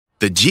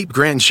The Jeep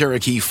Grand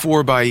Cherokee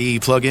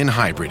 4xe plug-in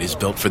hybrid is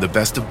built for the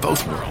best of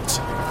both worlds.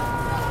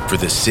 For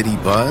the city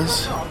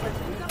buzz,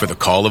 for the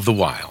call of the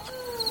wild,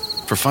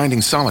 for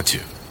finding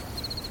solitude,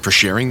 for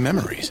sharing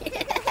memories,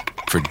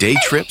 for day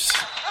trips,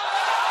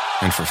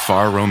 and for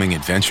far-roaming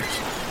adventures.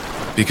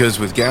 Because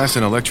with gas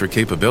and electric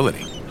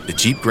capability, the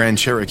Jeep Grand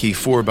Cherokee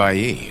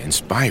 4xe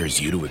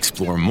inspires you to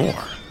explore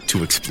more,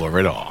 to explore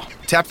it all.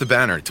 Tap the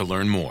banner to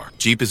learn more.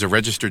 Jeep is a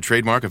registered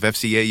trademark of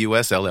FCA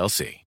US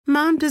LLC.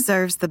 Mom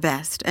deserves the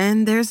best,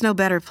 and there's no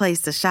better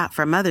place to shop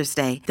for Mother's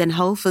Day than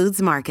Whole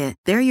Foods Market.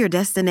 They're your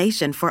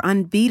destination for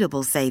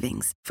unbeatable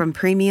savings, from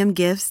premium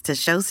gifts to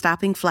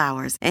show-stopping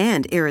flowers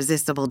and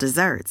irresistible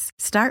desserts.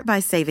 Start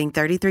by saving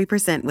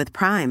 33% with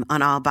Prime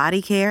on all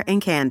body care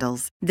and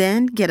candles.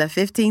 Then get a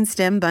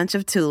 15-stem bunch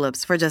of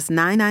tulips for just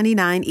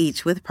 $9.99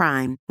 each with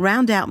Prime.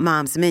 Round out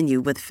Mom's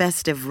menu with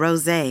festive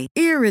rosé,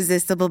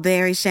 irresistible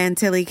berry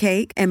chantilly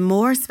cake, and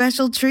more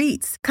special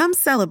treats. Come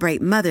celebrate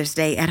Mother's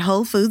Day at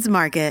Whole Foods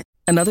Market.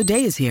 Another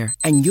day is here,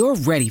 and you're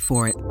ready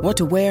for it. What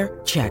to wear?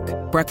 Check.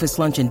 Breakfast,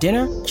 lunch, and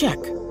dinner?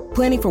 Check.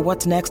 Planning for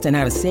what's next and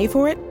how to save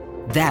for it?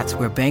 That's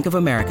where Bank of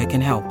America can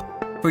help.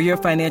 For your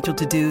financial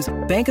to-dos,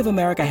 Bank of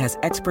America has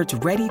experts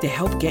ready to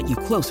help get you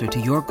closer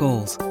to your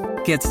goals.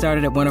 Get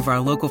started at one of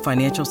our local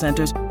financial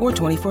centers or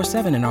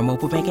 24/7 in our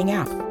mobile banking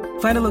app.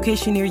 Find a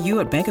location near you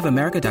at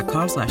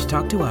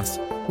bankofamerica.com/talktous.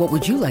 What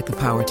would you like the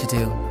power to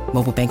do?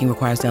 Mobile banking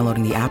requires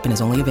downloading the app and is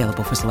only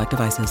available for select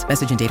devices.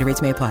 Message and data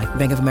rates may apply.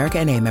 Bank of America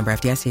N.A., member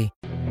FDIC.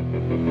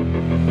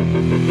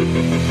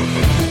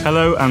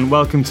 Hello and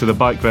welcome to the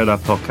Bike Radar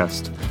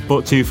podcast,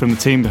 brought to you from the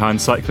team behind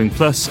Cycling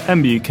Plus,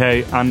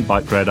 MBUK and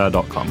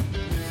BikeRadar.com.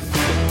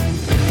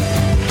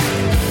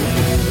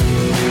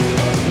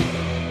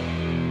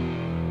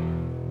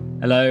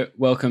 Hello,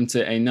 welcome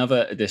to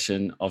another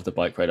edition of the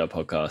Bike Radar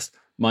podcast.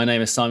 My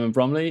name is Simon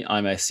Bromley.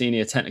 I'm a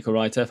senior technical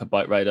writer for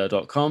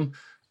BikeRadar.com.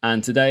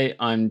 And today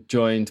I'm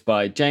joined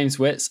by James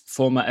Witts,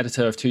 former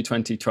editor of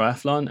 220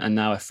 Triathlon and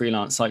now a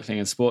freelance cycling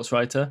and sports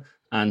writer,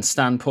 and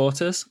Stan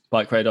Porters,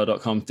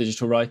 BikeRadar.com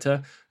digital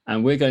writer.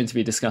 And we're going to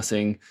be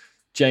discussing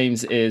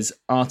James's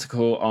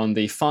article on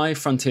the 5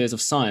 frontiers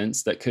of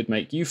science that could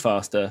make you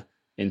faster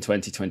in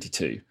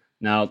 2022.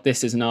 Now,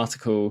 this is an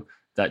article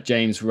that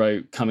James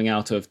wrote coming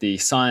out of the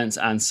Science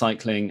and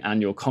Cycling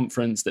Annual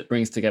Conference that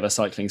brings together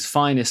cycling's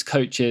finest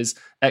coaches,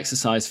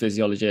 exercise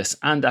physiologists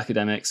and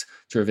academics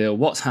to reveal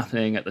what's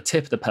happening at the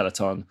tip of the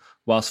peloton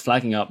whilst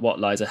flagging up what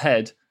lies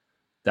ahead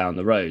down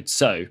the road.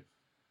 So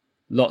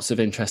lots of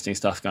interesting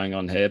stuff going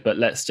on here, but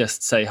let's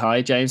just say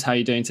hi. James, how are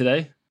you doing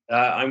today?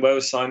 I'm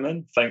well,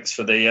 Simon. Thanks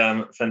for the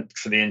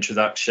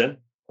introduction.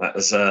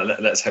 Let's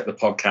hope the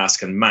podcast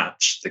can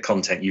match the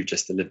content you've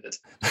just delivered.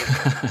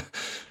 How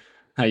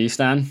are you,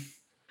 Stan?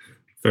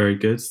 Very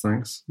good,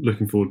 thanks.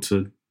 Looking forward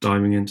to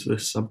diving into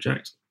this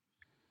subject.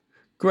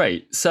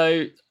 Great.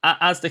 So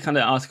as the kind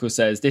of article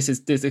says, this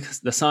is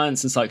the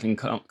Science and Cycling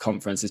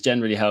Conference is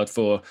generally held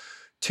for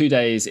 2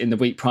 days in the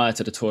week prior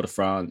to the Tour de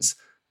France.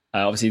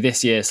 Obviously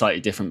this year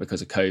slightly different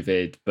because of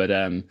COVID, but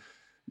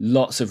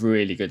lots of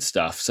really good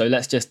stuff. So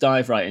let's just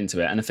dive right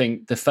into it. And I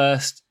think the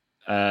first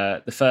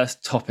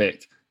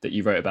topic that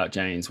you wrote about,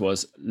 James,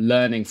 was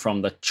learning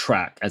from the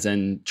track, as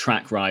in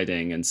track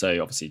riding. And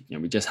so obviously,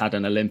 we just had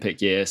an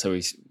Olympic year, so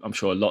I'm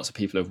sure lots of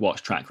people have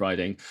watched track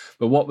riding.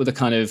 But what are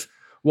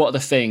the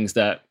things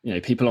that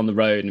people on the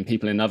road and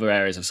people in other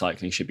areas of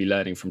cycling should be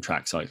learning from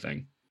track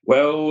cycling?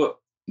 Well,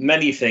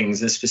 many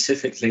things, and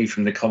specifically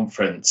from the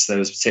conference, there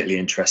was a particularly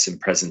interesting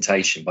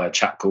presentation by a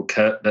chap called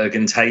Kurt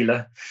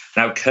Bergen-Taylor.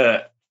 Now,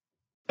 Kurt,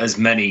 as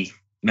many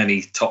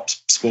top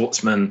support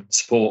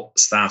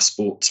staff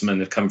sportsmen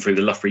have come through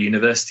the Loughborough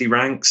University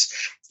ranks,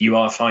 you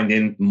are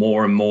finding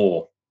more and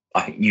more,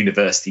 I think,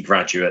 university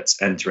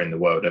graduates entering the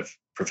world of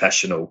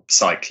professional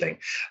cycling.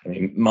 I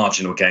mean,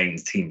 Marginal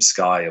Gains, Team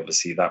Sky,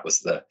 obviously that was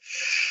the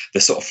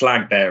sort of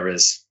flag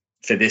bearers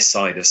for this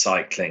side of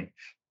cycling.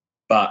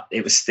 But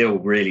it was still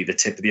really the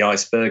tip of the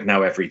iceberg.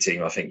 Now every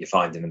team I think you're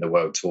finding in the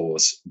World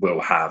Tours will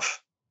have,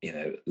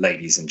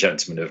 ladies and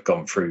gentlemen who have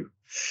gone through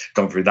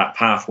that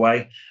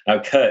pathway. Now,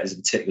 Kurt is a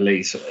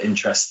particularly sort of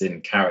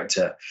interesting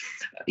character.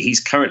 He's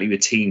currently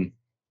with Team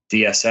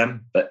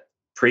DSM, but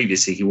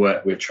previously he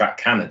worked with Track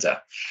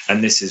Canada.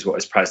 And this is what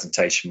his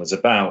presentation was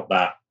about,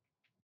 that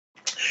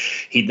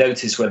he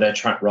noticed where their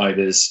track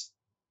riders,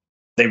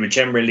 they were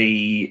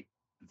generally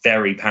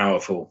very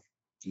powerful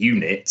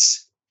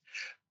units,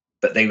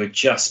 but they were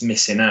just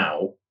missing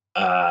out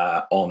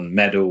on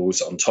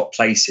medals, on top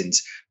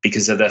placings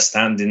because of their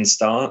standing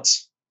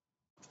starts.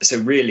 So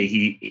really,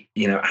 he,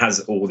 has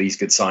all these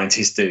good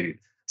scientists do,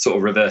 sort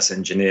of reverse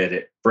engineered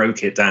it,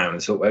 broke it down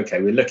and thought,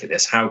 okay, we look at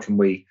this. How can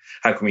we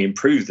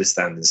improve the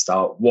standing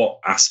start? What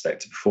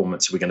aspect of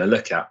performance are we going to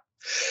look at?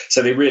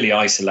 So they really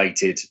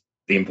isolated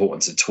the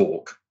importance of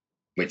torque,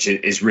 which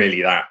is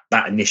really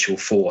that initial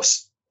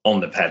force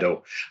on the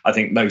pedal. I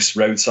think most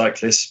road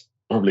cyclists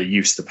probably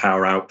used to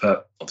power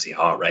output, obviously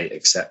heart rate,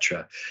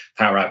 etc.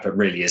 Power output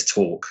really is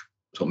torque,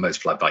 sort of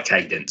multiplied by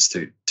cadence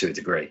to a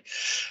degree.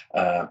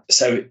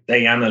 So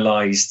they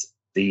analysed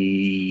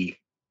the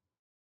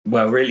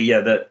Well, really,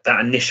 yeah, that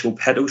initial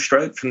pedal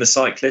stroke from the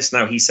cyclist.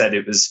 Now, he said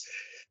it was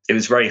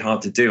very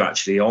hard to do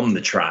actually on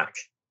the track,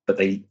 but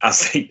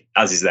as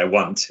is their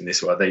wont in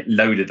this world, they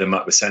loaded them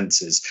up with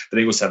sensors, but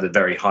they also had a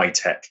very high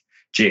tech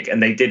jig,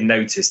 and they did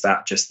notice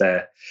that just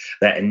their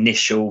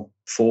initial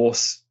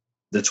force,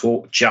 the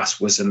torque just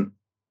wasn't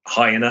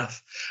high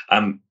enough,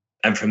 and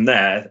from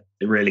there,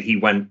 really, he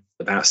went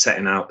about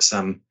setting out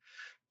some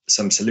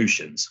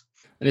solutions.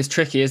 And it's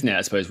tricky, isn't it?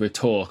 I suppose with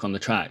torque on the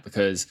track,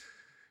 because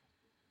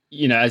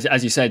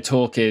as you said,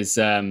 torque is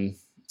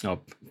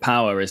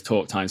power is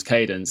torque times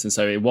cadence, and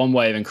so one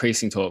way of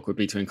increasing torque would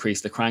be to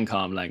increase the crank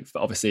arm length.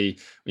 But obviously,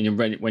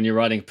 when you're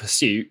riding a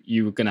pursuit,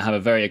 you're going to have a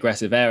very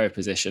aggressive aero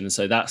position, and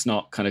so that's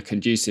not kind of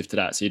conducive to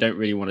that. So you don't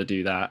really want to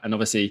do that. And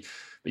obviously,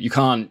 but you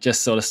can't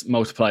just sort of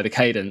multiply the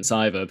cadence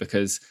either,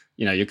 because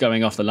you're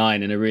going off the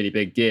line in a really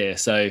big gear.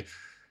 So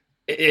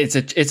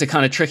it's a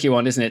kind of tricky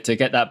one, isn't it, to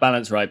get that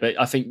balance right? But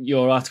I think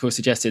your article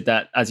suggested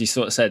that, as you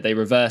sort of said, they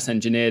reverse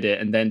engineered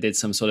it and then did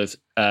some sort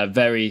of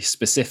very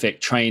specific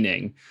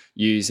training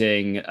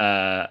using,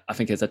 I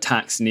think it's a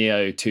Tax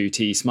Neo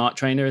 2T Smart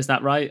Trainer. Is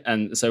that right?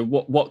 And so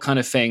what kind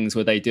of things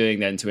were they doing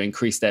then to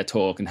increase their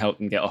torque and help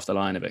them get off the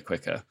line a bit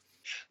quicker?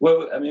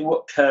 Well, I mean,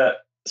 what Kurt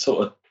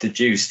sort of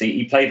deduced,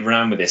 he played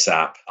around with this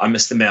app. I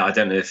must admit, I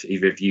don't know if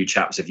either of you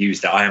chaps have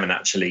used it. I haven't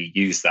actually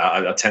used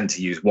that. I tend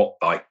to use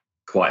Wattbike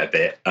quite a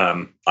bit.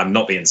 I'm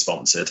not being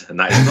sponsored, and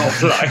that is not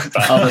plug,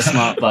 but other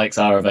smart bikes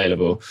are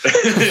available.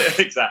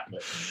 Exactly.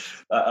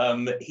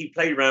 He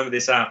played around with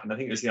this app, and I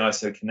think it was the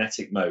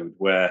isokinetic mode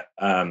where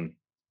the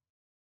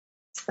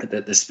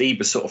speed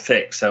was sort of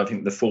fixed. So I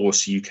think the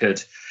force I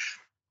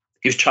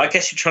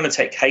guess you're trying to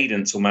take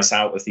cadence almost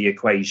out of the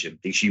equation,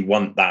 because you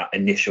want that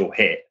initial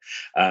hit.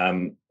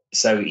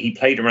 So he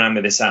played around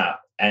with this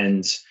app,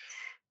 and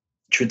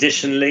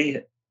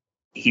traditionally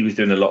he was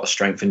doing a lot of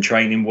strength and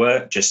training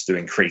work just to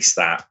increase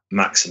that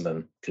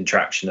maximum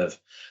contraction of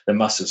the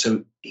muscle.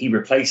 So he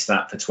replaced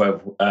that for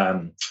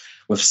 12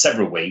 with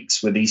several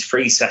weeks with these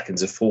 3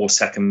 seconds of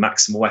 4-second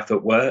maximal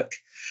effort work.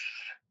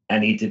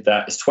 And he did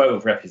that as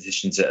 12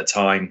 repetitions at a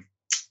time,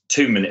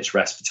 2 minutes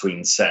rest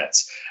between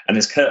sets. And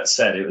as Kurt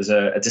said, it was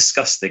a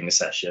disgusting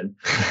session.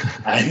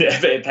 And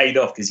it paid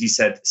off, because he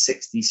said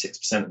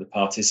 66% of the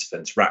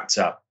participants racked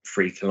up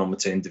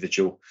 3-kilometer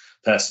individual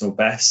personal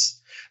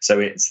bests. So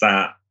it's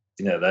that,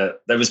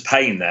 there was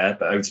pain there,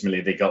 but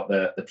ultimately they got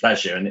the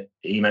pleasure. And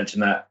he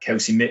mentioned that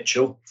Kelsey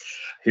Mitchell,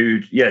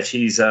 who,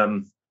 she's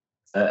a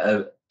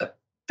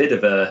bit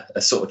of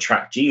a sort of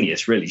track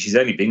genius, really. She's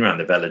only been around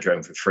the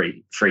velodrome for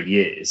three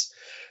years,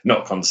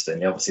 not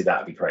constantly. Obviously,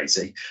 that'd be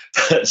crazy.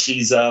 But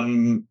she's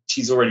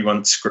already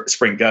won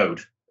sprint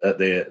gold at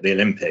the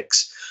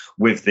Olympics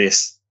with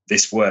this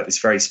work, this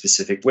very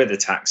specific with a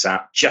Tax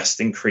app, just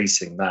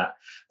increasing that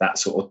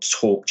sort of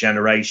torque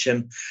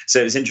generation. So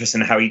it was interesting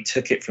how he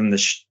took it from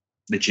the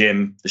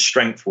gym, the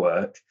strength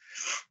work.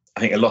 I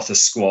think a lot of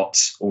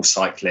squats, all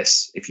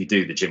cyclists, if you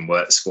do the gym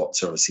work,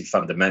 squats are obviously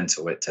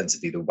fundamental. It tends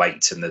to be the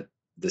weight and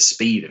the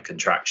speed of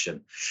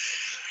contraction,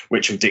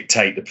 which will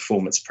dictate the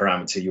performance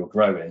parameter you're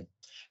growing.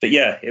 But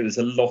yeah, it was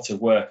a lot of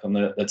work on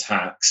the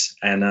Tax,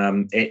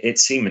 and it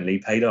seemingly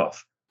paid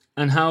off.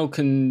 And how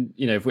can,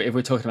 if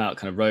we're talking about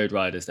kind of road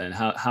riders, then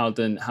how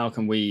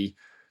can we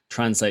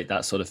translate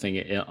that sort of thing,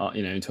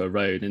 into a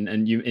road?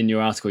 And you, in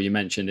your article, you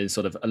mentioned in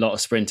sort of a lot of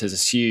sprinters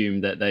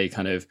assume that they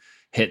kind of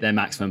hit their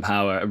maximum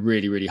power at a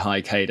really, really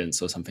high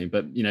cadence or something.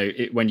 But,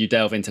 when you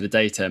delve into the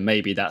data,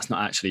 maybe that's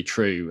not actually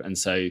true. And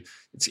so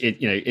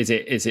is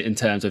it in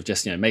terms of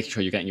just, making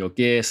sure you're getting your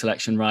gear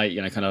selection right,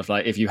 kind of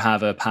like if you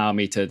have a power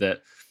meter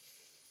that,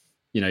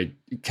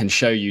 can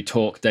show you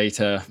torque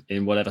data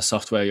in whatever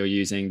software you're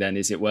using, then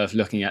is it worth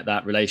looking at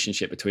that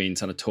relationship between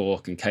sort of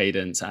torque and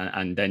cadence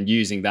and then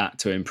using that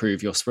to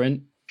improve your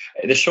sprint?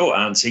 The short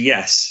answer,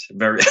 yes,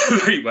 very,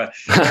 very well.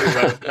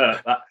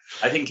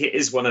 I think it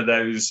is one of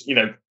those,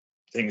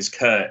 things.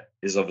 Kurt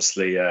is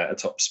obviously a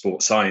top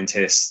sports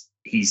scientist.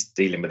 He's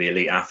dealing with the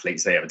elite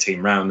athletes. They have a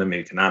team around them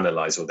who can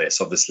analyze all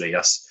this. Obviously,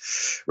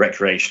 us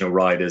recreational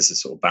riders are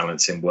sort of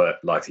balancing work,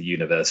 life, the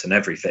universe, and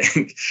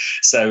everything.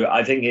 So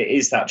I think it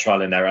is that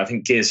trial and error. I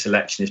think gear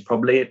selection is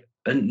probably,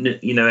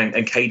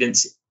 and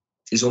cadence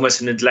is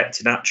almost a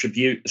neglected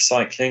attribute of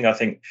cycling. I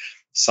think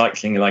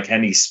cycling, like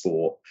any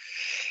sport,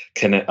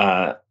 can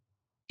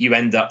you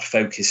end up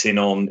focusing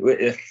on,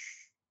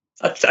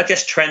 I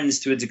guess, trends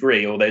to a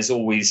degree, or there's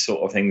always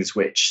sort of things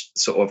which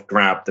sort of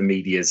grab the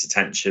media's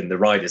attention, the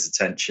rider's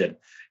attention.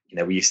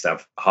 We used to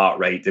have heart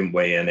rate, didn't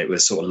we? And it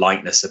was sort of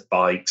lightness of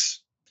bikes,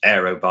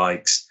 aero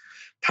bikes,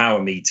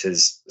 power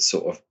meters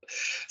sort of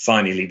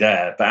finally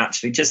there. But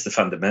actually just the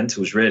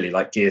fundamentals, really,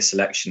 like gear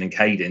selection and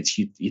cadence,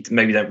 you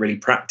maybe don't really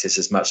practice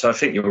as much. So I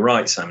think you're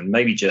right, Simon.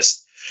 Maybe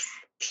just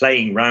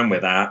playing around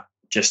with that,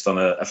 just on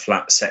a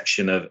flat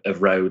section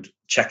of road,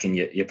 checking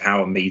your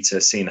power meter,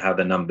 seeing how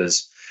the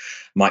numbers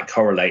might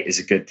correlate is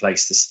a good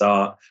place to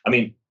start. I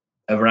mean,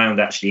 around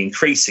actually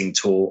increasing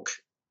torque,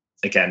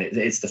 again,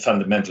 it's the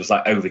fundamentals,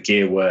 like over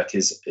gear work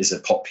is a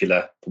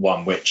popular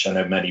one, which I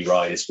know many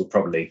riders will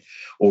probably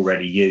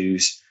already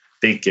use.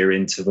 Big gear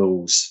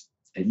intervals,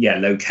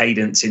 low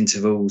cadence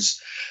intervals.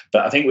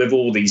 But I think with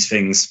all these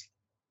things,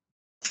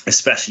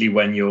 especially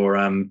when you're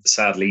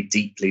sadly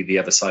deeply the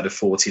other side of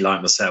 40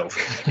 like myself,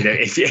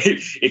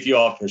 if you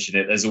are pushing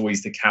it, there's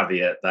always the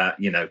caveat that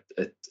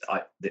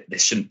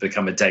this shouldn't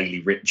become a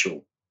daily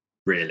ritual,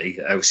 really,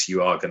 else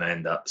you are going to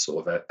end up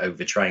sort of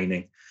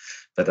overtraining.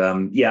 But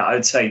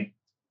I'd say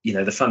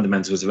the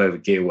fundamentals of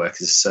overgear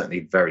work is certainly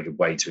a very good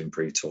way to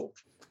improve torque.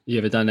 You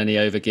ever done any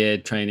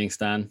overgeared training,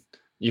 Stan?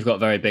 You've got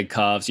very big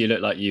calves. You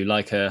look like you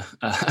like a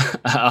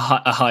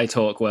high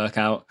torque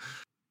workout.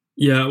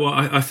 Yeah, well,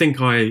 I think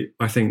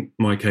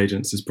my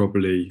cadence is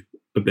probably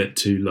a bit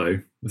too low.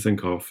 I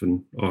think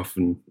often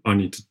I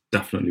need to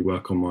definitely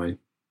work on my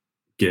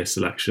gear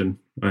selection.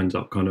 I end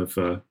up kind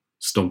of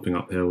stomping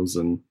up hills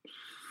and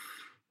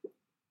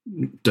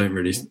don't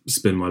really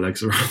spin my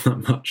legs around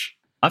that much.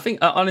 I think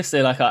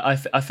honestly, like I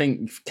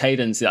think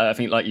cadence. I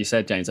think, like you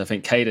said, James, I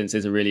think cadence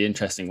is a really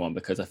interesting one,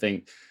 because I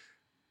think,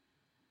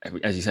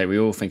 as you say,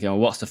 we're all thinking,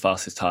 what's the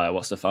fastest tire?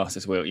 What's the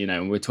fastest wheel?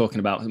 And we're talking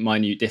about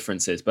minute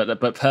differences.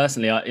 But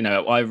personally,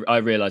 I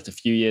realized a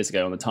few years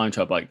ago on the time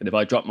trial bike that if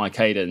I drop my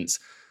cadence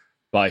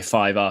by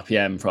 5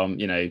 RPM from,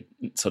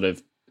 sort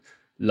of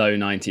low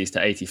 90s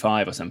to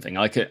 85 or something,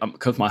 I could,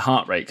 because my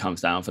heart rate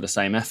comes down for the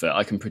same effort,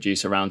 I can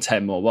produce around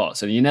 10 more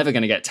watts. And you're never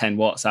going to get 10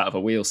 watts out of a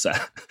wheel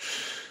set.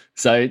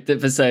 So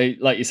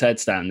like you said,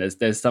 Stan,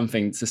 there's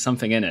something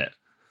in it.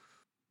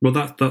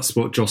 Well, that's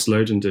what Joss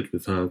Loden did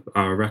with her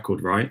hour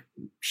record, right?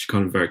 She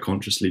kind of very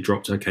consciously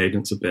dropped her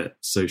cadence a bit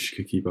so she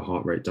could keep her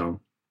heart rate down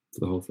for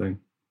the whole thing.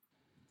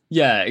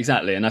 Yeah,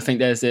 exactly. And I think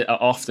there's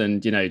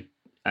often,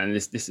 and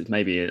this is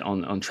maybe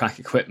on track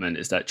equipment,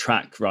 is that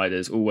track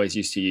riders always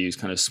used to use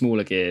kind of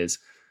smaller gears,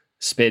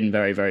 spin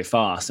very, very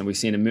fast. And we've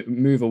seen a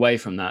move away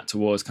from that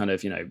towards kind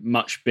of,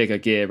 much bigger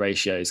gear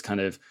ratios,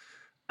 kind of,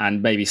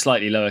 and maybe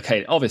slightly lower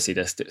cadence. Obviously,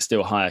 there's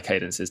still higher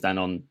cadences than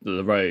on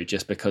the road,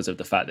 just because of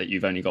the fact that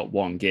you've only got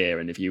one gear.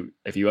 And if you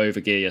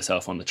overgear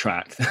yourself on the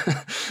track,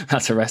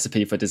 that's a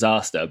recipe for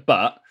disaster.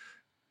 But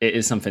it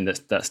is something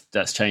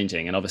that's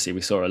changing. And obviously, we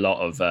saw a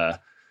lot of.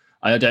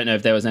 I don't know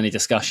if there was any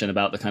discussion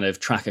about the kind of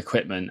track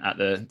equipment at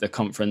the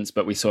conference,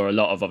 but we saw a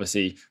lot of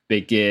obviously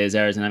big gears,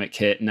 aerodynamic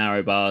kit,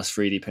 narrow bars,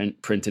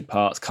 3D printed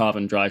parts,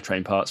 carbon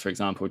drivetrain parts, for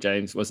example.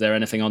 James, was there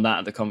anything on that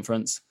at the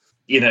conference?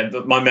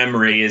 But my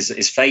memory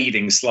is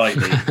fading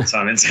slightly,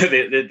 Simon. So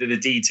the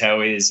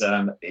detail is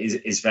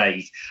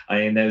vague.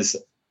 I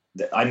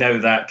know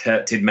that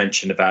Kurt did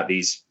mention about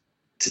these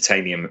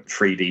titanium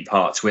 3D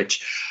parts,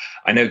 which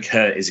I know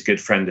Kurt is a good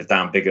friend of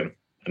Dan Bigham,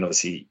 and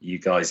obviously you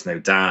guys know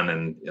Dan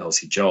and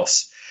obviously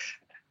Joss.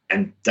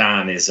 And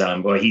Dan is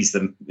he is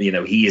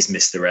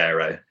Mr.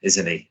 Aero,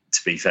 isn't he?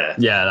 To be fair,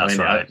 yeah, that's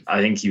right.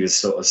 I think he was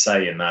sort of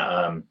saying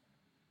that.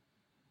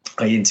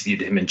 I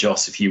interviewed him and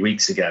Joss a few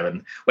weeks ago,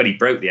 and when he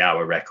broke the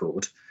hour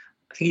record,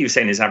 I think he was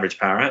saying his average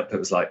power output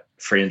was like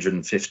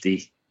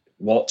 350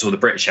 watts, or the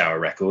British hour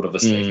record,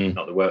 obviously,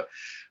 not the work,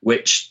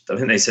 which I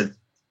think they said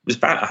was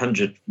about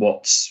 100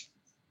 watts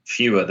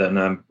fewer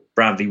than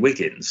Bradley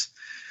Wiggins,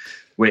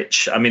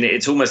 which, I mean,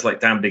 it's almost like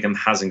Dan Bigham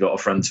hasn't got a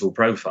frontal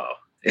profile.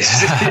 It's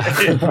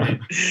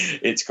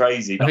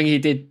crazy. I think he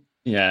did.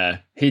 Yeah,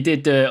 he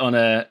did do it on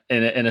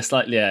in a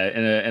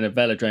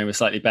velodrome with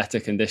slightly better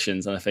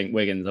conditions than I think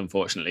Wiggins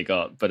unfortunately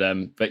got.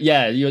 But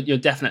yeah, you're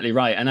definitely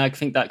right, and I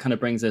think that kind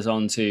of brings us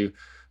on to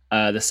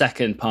the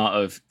second part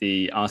of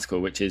the article,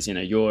 which is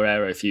your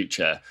aero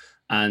future,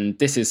 and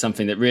this is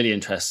something that really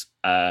interests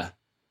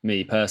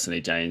me personally,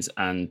 James,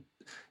 and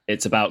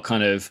it's about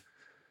kind of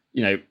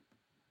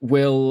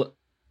will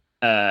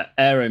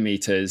aero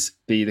meters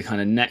be the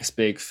kind of next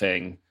big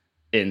thing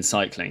in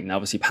cycling? Now,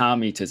 obviously, power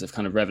meters have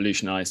kind of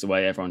revolutionized the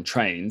way everyone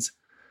trains,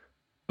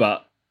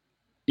 but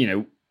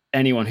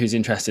anyone who's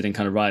interested in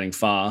kind of riding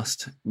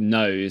fast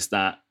knows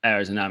that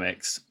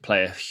aerodynamics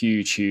play a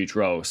huge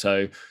role.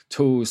 So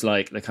tools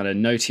like the kind of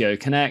Notio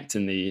Connect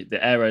and the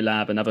Aero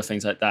Lab and other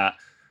things like that,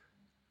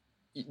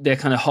 they're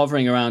kind of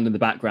hovering around in the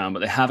background,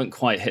 but they haven't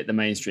quite hit the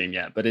mainstream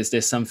yet. But is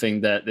this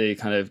something that the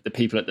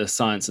people at the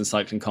Science and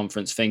Cycling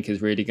Conference think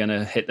is really going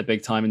to hit the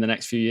big time in the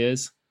next few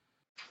years?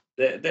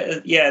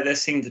 There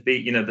seem to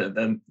be,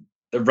 the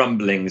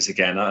rumblings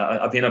again.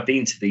 I've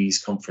been to these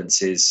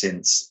conferences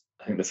since,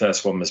 I think the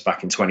first one was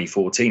back in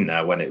 2014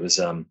 now, when it was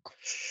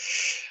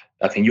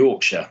up in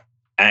Yorkshire.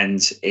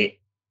 And it,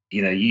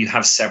 you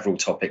have several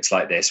topics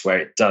like this where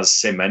it does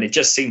simmer, and it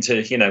just seemed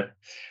to,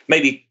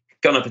 maybe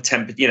gone up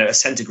a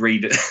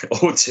centigrade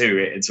or two.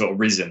 It had sort of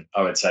risen,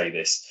 I would say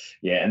this.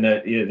 Yeah. And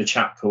the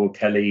chap called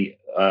Kelly,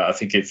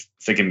 forgive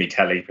me,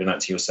 Kelly,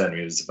 pronouncing your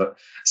surname, was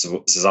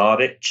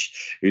Zardich,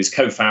 who's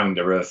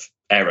co-founder of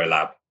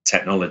Aerolab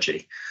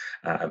Technology.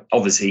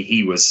 Obviously,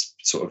 he was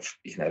sort of,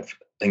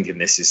 thinking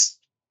this is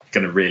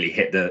going to really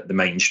hit the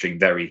mainstream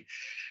very,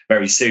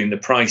 very soon. The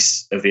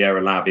price of the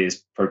Aerolab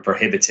is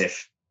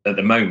prohibitive at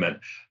the moment,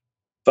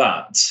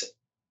 but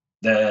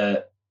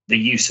the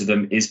use of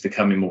them is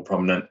becoming more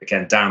prominent.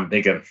 Again, Dan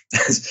Bigham,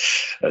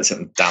 that's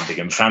a Dan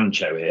Bigham fan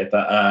show here,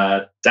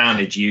 but Dan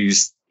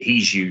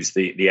he's used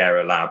the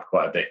Aero Lab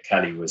quite a bit.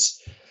 Kelly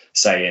was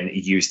saying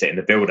he used it in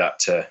the build up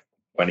to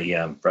when he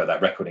broke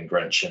that record in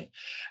Grenchen.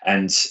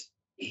 And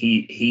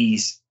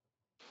he's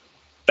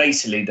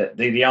basically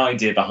the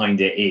idea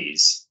behind it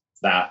is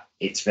that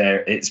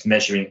it's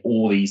measuring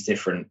all these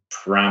different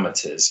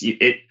parameters.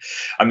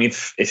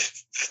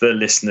 If for the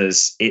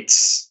listeners,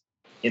 it's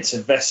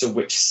a vessel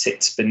which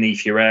sits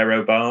beneath your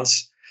aero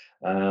bars.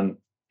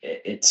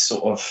 It's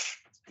sort of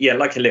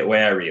like a little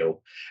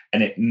aerial,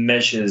 and it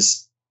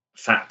measures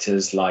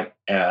factors like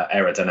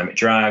aerodynamic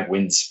drag,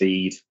 wind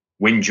speed,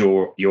 wind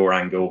yaw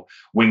angle,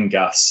 wind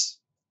gusts,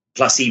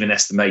 plus even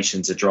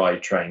estimations of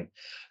drivetrain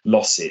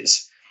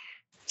losses.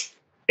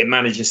 It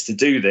manages to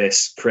do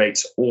this,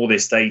 creates all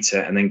this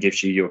data, and then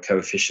gives you your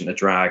coefficient of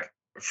drag,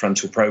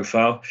 frontal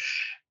profile.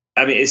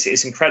 I mean,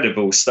 it's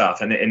incredible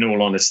stuff. And in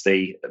all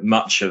honesty,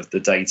 much of the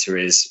data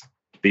is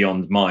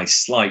beyond my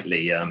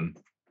slightly,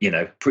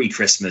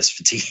 pre-Christmas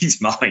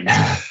fatigued mind.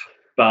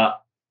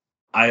 But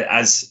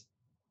it's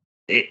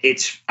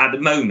at the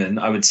moment,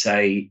 I would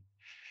say,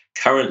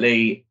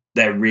 currently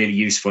they're really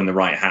useful in the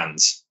right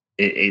hands.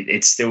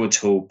 It's still a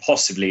tool,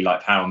 possibly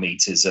like power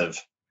meters of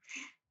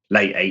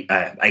late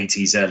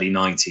 80s, early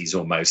 90s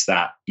almost,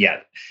 that,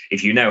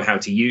 if you know how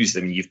to use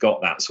them, you've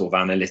got that sort of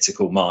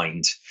analytical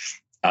mind,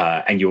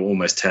 and you're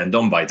almost turned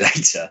on by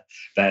data,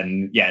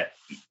 then,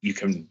 you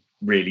can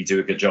really do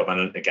a good job.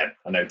 And again,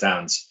 I know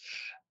Dan's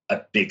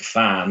a big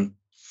fan,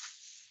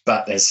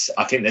 but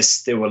I think there's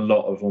still a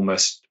lot of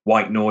almost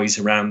white noise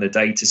around the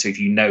data. So if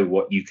you know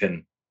what you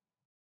can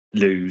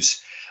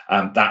lose,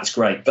 that's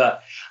great.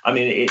 But I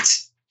mean,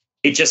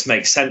 it just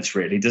makes sense,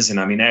 really, doesn't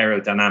it? I mean,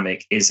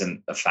 aerodynamic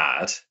isn't a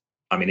fad.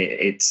 I mean,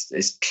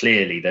 it's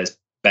clearly there's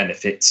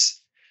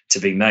benefits to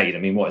be made. I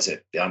mean, what is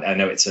it? I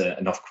know it's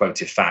an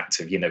off-quoted fact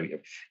of,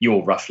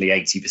 you're roughly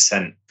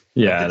 80% of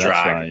the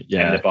drag, right.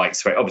 And the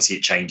bike's weight. Obviously,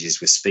 it changes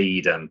with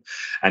speed and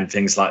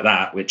things like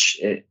that,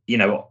 which,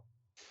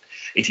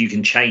 if you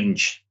can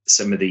change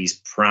some of these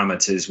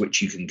parameters,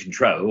 which you can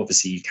control,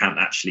 obviously you can't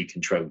actually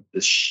control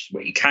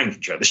you can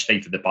control the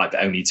shape of the bike,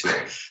 but only to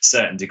a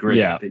certain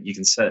degree. But you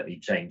can certainly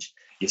change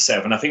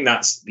yourself. And I think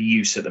that's the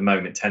use at the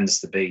moment tends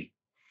to be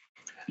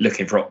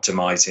looking for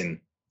optimizing,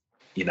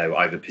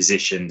 either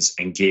positions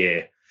and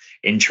gear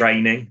in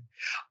training.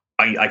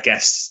 I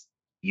guess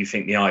you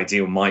think the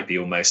ideal might be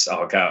almost,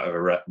 I'll go out of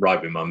a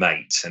ride with my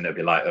mates and they'll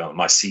be like, oh,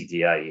 my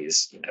CDA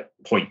is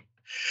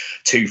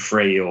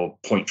 0.23 or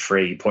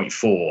 0.3,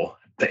 0.4.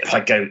 But if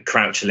I go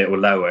crouch a little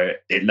lower,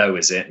 it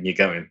lowers it and you're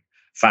going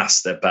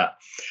faster. But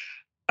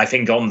I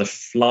think on the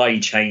fly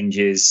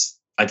changes,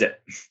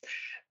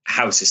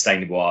 how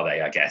sustainable are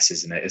they, I guess,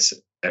 isn't it? It's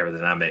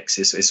aerodynamics.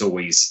 It's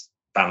always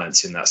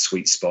balancing that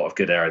sweet spot of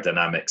good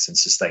aerodynamics and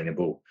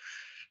sustainable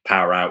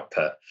power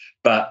output.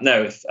 But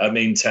no,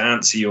 to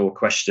answer your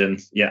question,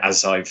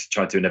 as I've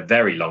tried to in a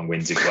very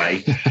long-winded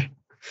way,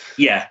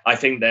 I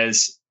think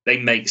they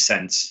make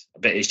sense,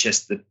 but it's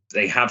just that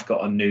they have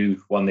got a new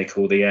one they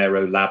call the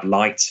Aero Lab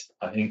Lite,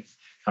 I think,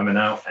 coming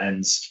out,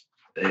 and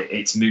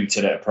it's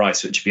mooted at a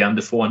price which would be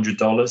under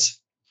 $400.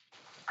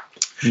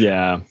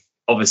 Yeah.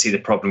 Obviously, the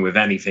problem with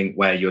anything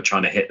where you're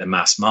trying to hit the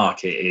mass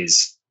market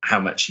is how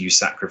much you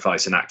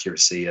sacrifice in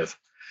accuracy of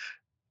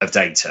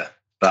data.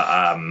 But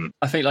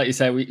I think, like you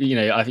say,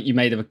 I think you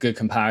made a good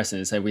comparison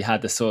and say we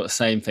had the sort of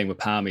same thing with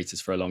power meters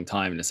for a long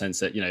time, in the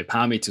sense that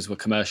power meters were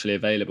commercially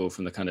available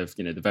from the kind of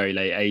the very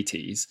late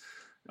 80s,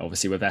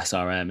 obviously with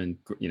SRM and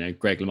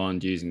Greg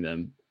LeMond using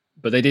them,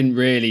 but they didn't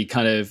really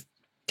kind of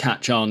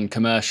catch on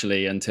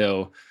commercially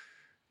until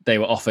they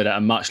were offered at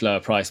a much lower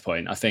price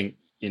point. I think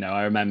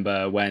I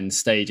remember when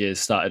Stages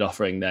started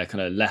offering their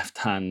kind of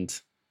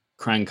left-hand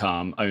crank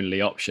arm only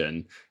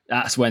option.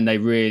 That's when they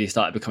really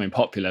started becoming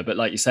popular. But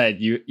like you said,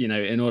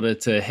 in order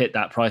to hit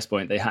that price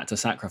point, they had to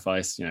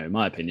sacrifice, in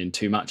my opinion,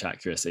 too much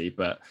accuracy.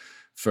 But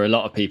for a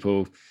lot of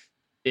people,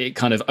 it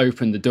kind of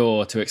opened the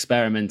door to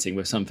experimenting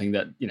with something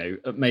that,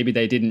 maybe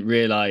they didn't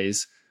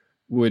realize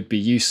would be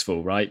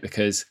useful, right?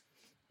 Because,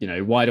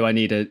 why do I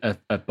need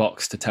a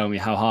box to tell me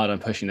how hard I'm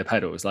pushing the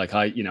pedals? Like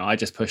I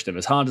just push them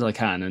as hard as I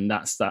can. And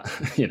that's that,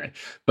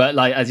 but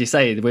like, as you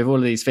say, with all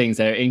of these things,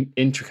 there are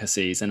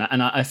intricacies. And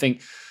I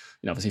think,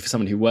 obviously for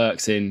someone who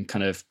works in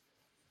kind of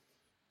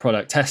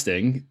product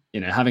testing,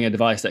 having a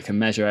device that can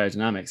measure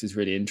aerodynamics is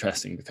really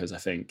interesting, because I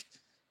think,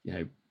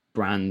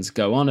 brands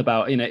go on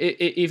about,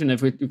 even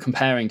if we're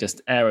comparing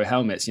just aero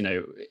helmets,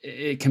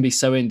 it can be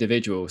so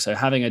individual. So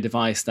having a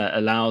device that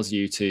allows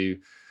you to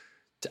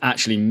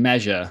actually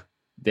measure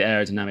the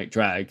aerodynamic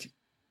drag,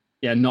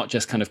 not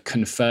just kind of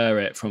confer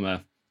it from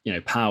a,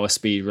 power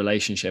speed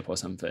relationship or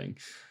something.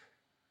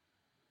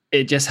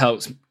 It just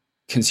helps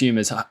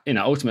consumers,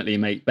 ultimately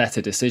make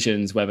better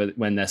decisions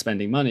when they're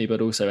spending money,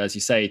 but also, as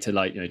you say,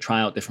 to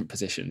try out different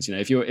positions.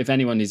 If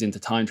anyone who's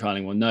into time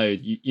trialing will know,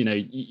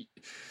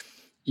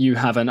 you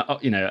have an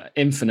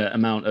infinite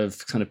amount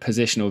of kind of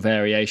positional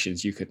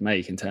variations you could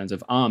make in terms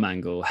of arm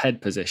angle,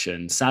 head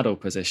position, saddle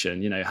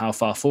position, how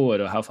far forward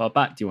or how far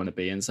back do you want to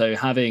be? And so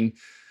having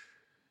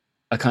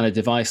a kind of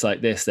device like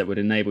this that would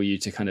enable you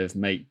to kind of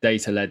make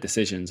data-led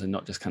decisions and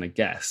not just kind of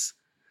guess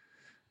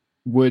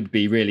would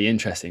be really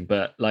interesting.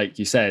 But like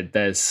you said,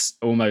 there's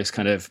almost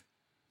kind of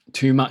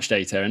too much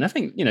data. And I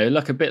think,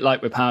 like a bit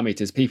like with power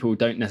meters, people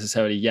don't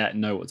necessarily yet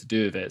know what to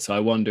do with it. So I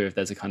wonder if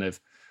there's a kind of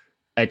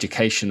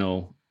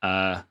educational,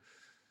 an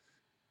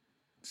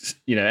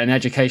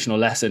educational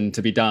lesson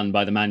to be done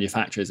by the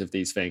manufacturers of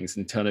these things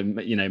and kind of,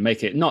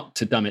 make it, not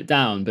to dumb it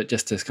down, but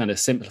just to kind of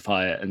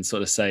simplify it and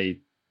sort of say,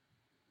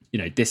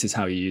 this is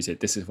how you use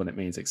it, this is what it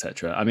means,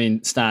 etc. I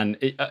mean, Stan,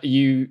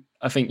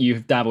 I think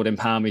you've dabbled in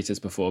power meters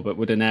before, but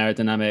would an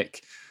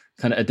aerodynamic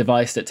kind of a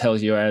device that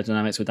tells you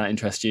aerodynamics, would that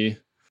interest you?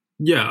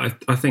 Yeah,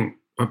 I think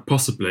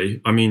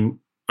possibly. I mean,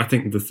 I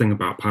think the thing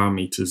about power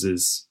meters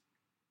is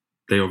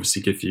they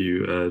obviously give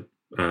you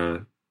a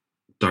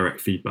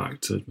direct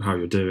feedback to how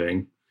you're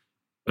doing,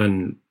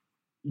 and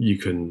you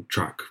can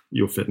track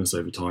your fitness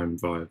over time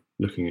via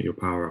looking at your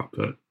power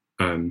output.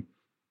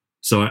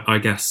 So I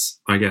guess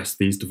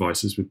these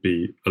devices would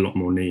be a lot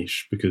more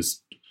niche,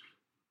 because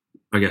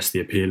I guess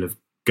the appeal of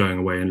going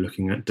away and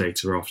looking at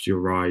data after your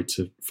ride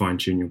to fine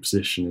tune your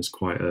position is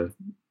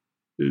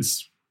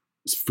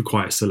it's for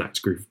quite a select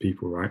group of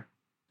people, right?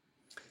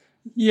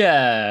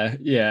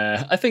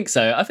 Yeah, I think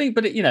so.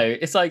 But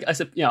it's like I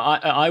said,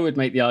 I would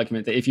make the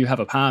argument that if you have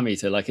a power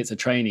meter, like it's a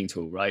training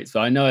tool, right? So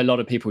I know a lot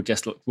of people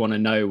just want to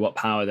know what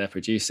power they're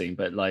producing,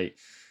 but like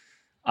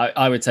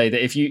I would say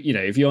that if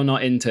you're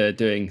not into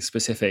doing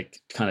specific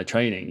kind of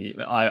training,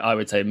 I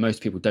would say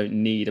most people don't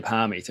need a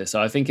power meter.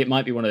 So I think it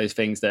might be one of those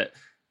things that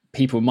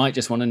people might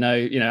just want to know,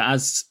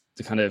 as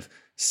the kind of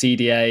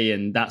CDA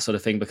and that sort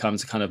of thing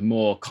becomes kind of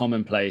more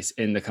commonplace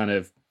in the kind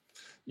of,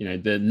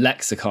 the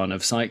lexicon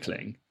of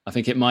cycling. I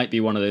think it might be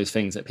one of those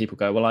things that people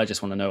go, well, I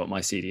just want to know what my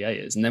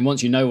CDA is. And then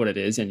once you know what it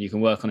is, then you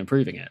can work on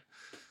improving it.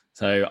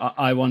 So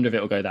I wonder if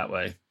it'll go that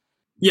way.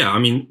 Yeah, I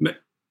mean,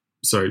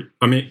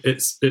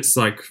 it's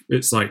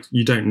like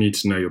you don't need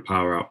to know your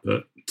power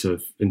output to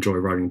enjoy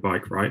riding a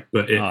bike, right?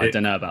 But I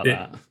don't know about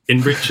that. It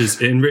enriches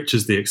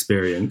the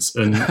experience,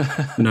 and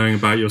knowing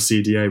about your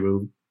CDA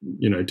will,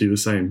 do the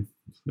same.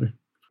 So.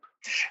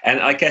 And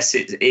I guess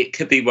it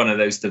could be one of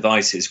those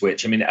devices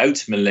which, I mean,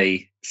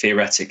 ultimately,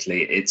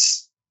 theoretically,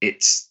 it's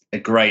a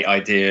great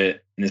idea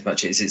in as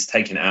much as it's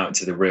taken it out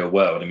into the real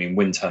world. I mean,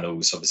 wind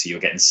tunnels, obviously, you're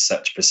getting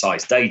such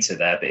precise data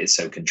there, but it's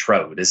so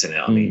controlled, isn't it?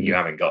 I mean, you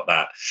haven't got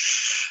that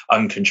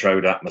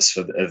uncontrolled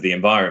atmosphere of the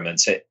environment.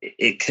 So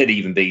it could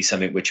even be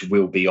something which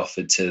will be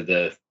offered to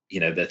the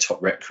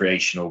top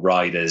recreational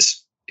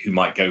riders who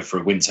might go for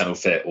a wind tunnel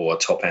fit or a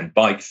top end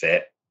bike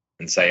fit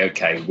and say,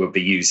 okay, we'll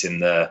be using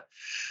the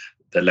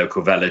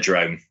local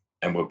velodrome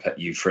and we'll put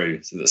you through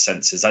to the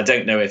sensors. I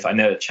don't know if I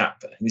know a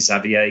chap, who's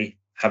Xavier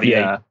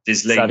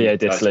Disley. Xavier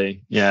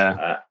Disley,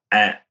 yeah.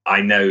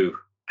 I know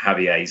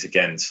Javier's,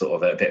 again,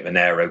 sort of a bit of an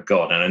aero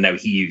god, and I know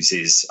he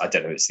uses, I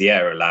don't know if it's the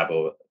Aero Lab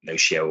or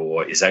Nocio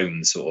or his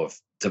own sort of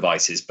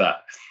devices,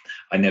 but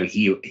I know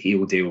he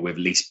will deal with at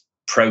least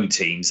pro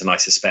teams, and I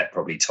suspect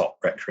probably top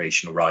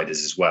recreational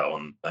riders as well,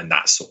 and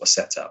that sort of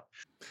setup.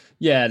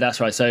 Yeah, that's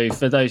right. So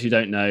for those who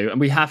don't know, and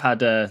we have had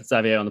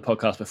Xavier on the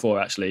podcast before,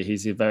 actually,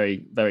 he's a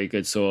very, very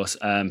good source.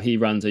 He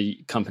runs a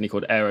company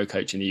called Aero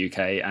Coach in the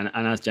UK. And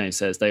as James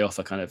says, they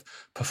offer kind of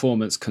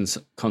performance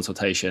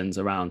consultations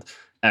around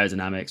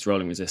aerodynamics,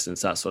 rolling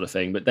resistance, that sort of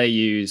thing. But they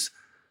use,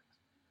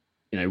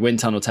 wind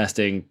tunnel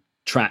testing,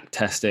 track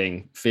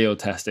testing, field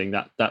testing,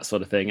 that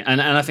sort of thing.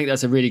 And I think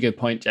that's a really good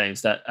point,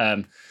 James, that,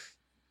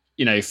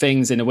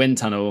 things in a wind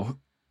tunnel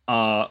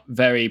are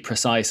very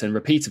precise and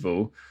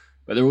repeatable,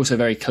 but they're also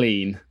very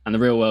clean, and the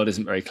real world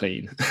isn't very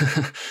clean.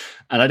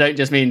 And I don't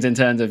just mean in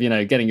terms of,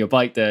 getting your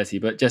bike dirty,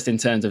 but just in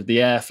terms of the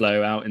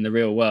airflow out in the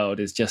real world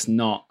is just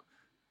not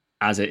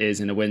as it is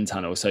in a wind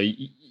tunnel. So,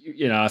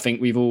 I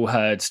think we've all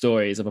heard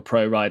stories of a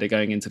pro rider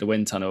going into the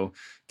wind tunnel,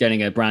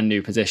 getting a brand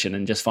new position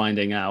and just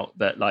finding out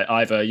that, like,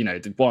 either,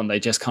 one,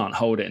 they just can't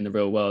hold it in the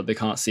real world, they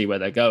can't see where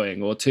they're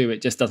going, or two,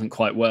 it just doesn't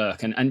quite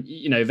work. And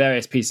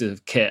various pieces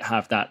of kit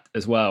have that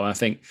as well. And I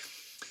think,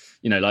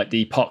 like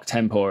the POC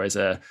Tempor is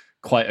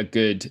quite a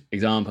good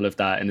example of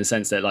that, in the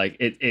sense that, like,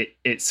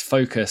 it's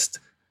focused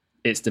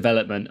its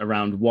development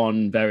around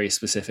one very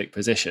specific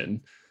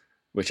position,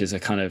 which is a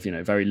kind of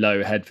very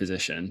low head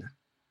position.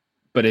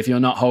 But if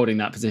you're not holding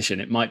that position,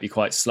 it might be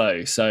quite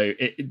slow. So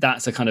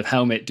that's a kind of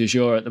helmet du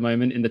jour at the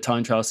moment in the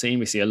time trial scene.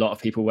 We see a lot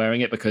of people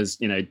wearing it because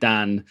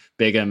Dan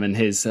Bigham and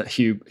his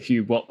Hugh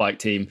Wattbike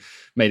team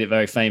made it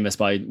very famous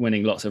by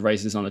winning lots of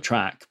races on the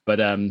track. But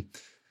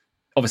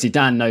obviously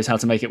Dan knows how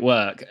to make it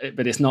work,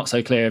 but it's not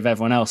so clear if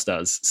everyone else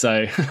does.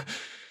 So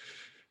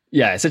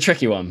yeah, it's a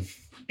tricky one.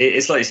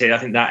 It's like you say, I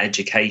think that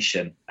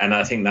education, and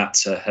I think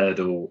that's a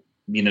hurdle,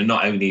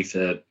 not only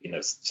for,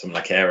 something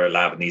like Aero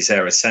Lab and these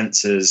Aero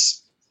Sensors,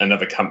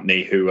 another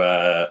company who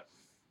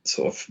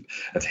sort of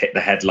have hit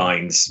the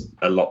headlines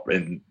a lot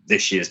in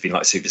this year has been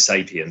like Super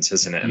Sapiens,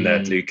 hasn't it? And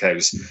their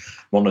glucose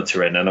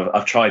monitoring. And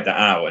I've tried that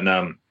out,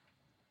 and,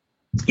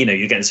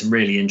 you're getting some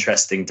really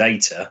interesting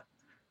data.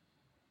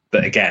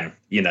 But again,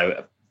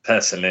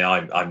 personally,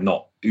 I'm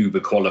not uber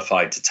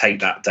qualified to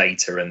take that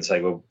data and say,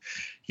 well,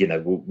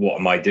 what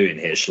am I doing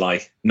here? Shall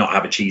I not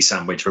have a cheese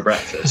sandwich for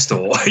breakfast,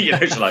 or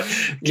shall I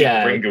keep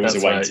Pringles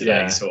away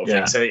today, sort of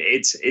thing? So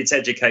it's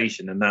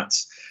education, and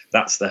that's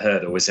the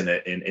hurdle, isn't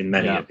it? In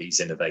many of these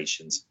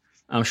innovations.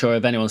 I'm sure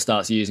if anyone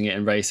starts using it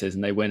in races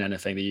and they win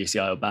anything, the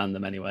UCI will ban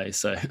them anyway.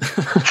 So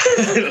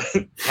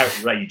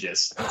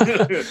outrageous.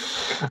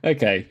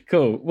 Okay,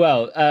 cool.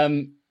 Well,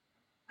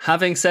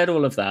 having said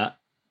all of that,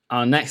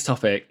 our next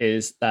topic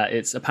is that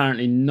it's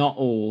apparently not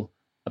all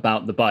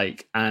about the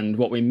bike, and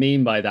what we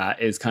mean by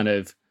that is kind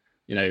of,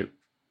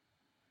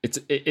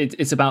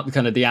 it's about the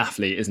kind of the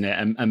athlete, isn't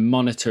it? And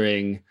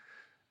monitoring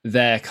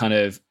their kind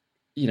of,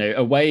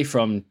 away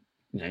from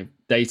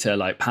data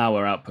like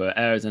power output,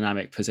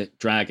 aerodynamic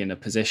drag in a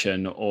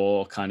position,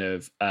 or kind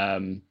of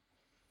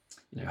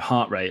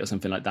heart rate or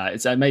something like that.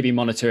 It's maybe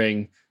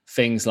monitoring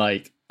things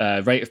like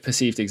rate of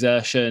perceived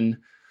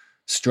exertion,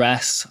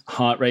 stress,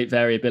 heart rate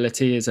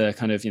variability is a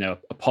kind of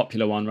a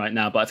popular one right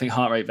now. But I think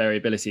heart rate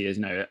variability is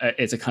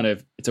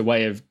it's a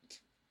way of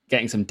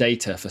getting some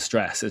data for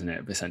stress, isn't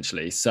it?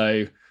 Essentially,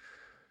 so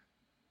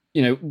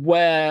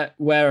where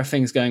are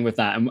things going with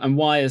that, and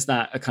why is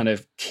that a kind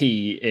of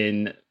key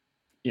in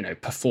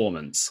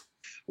performance?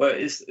 Well,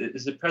 it's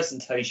a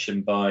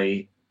presentation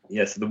by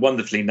so the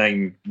wonderfully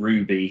named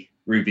Ruby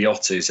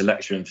Otto, who's a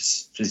lecturer in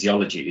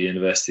physiology at the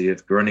University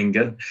of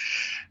Groningen.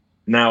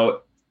 Now,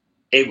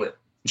 it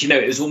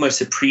was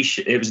almost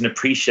it was an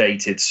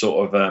appreciated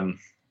sort of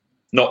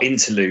not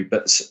interlude,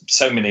 but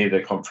so many of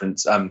the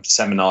conference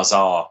seminars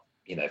are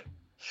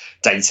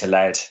data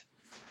led,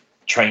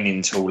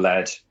 training tool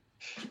led,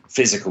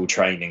 physical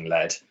training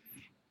led,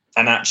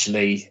 and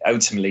actually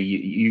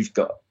ultimately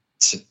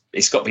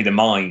it's got to be the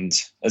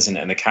mind, isn't it,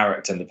 and the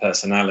character and the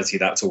personality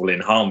that's all in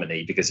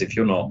harmony. Because if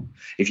you're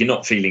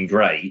not feeling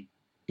great,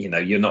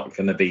 you're not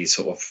going to be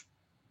sort of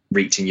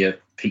reaching your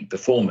peak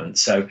performance.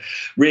 So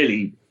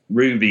really,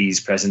 Ruby's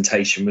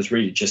presentation was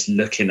really just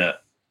looking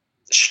at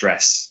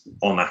stress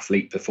on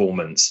athlete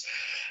performance,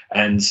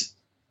 and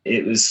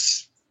it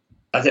was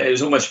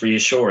almost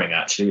reassuring,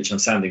 actually, which I'm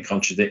sounding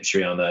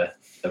contradictory on a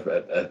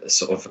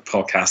sort of a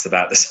podcast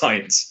about the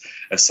science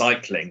of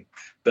cycling,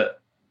 but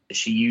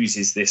she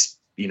uses this,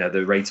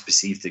 the rate of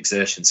perceived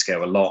exertion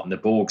scale a lot, and the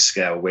Borg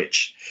scale,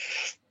 which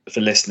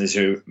for listeners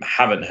who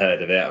haven't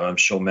heard of it, and I'm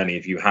sure many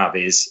of you have,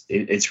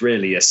 it's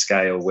really a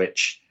scale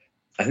which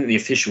I think the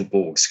official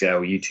Borg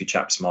scale, you two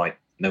chaps might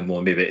know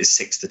more maybe, it is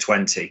 6 to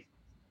 20.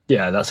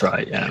 Yeah, that's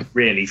right. Yeah,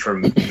 really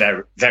from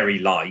very, very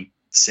light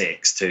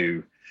 6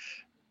 to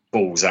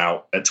balls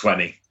out at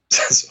 20.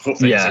 Sort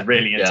of things are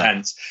really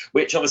intense,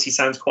 which obviously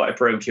sounds quite a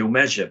parochial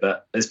measure,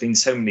 but there's been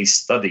so many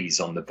studies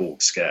on the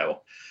Borg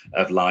scale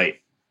of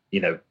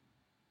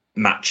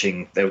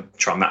matching. They'll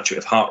try and match it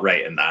with heart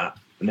rate and that,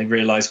 and they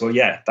realise,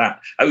 that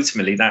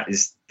ultimately that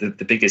is the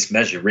biggest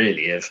measure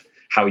really of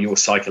how you're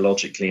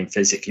psychologically and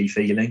physically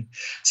feeling.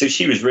 So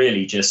she was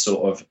really just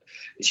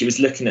she was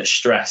looking at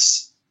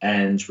stress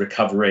and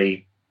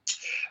recovery,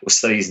 or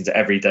studies into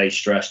everyday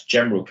stress,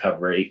 general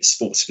recovery,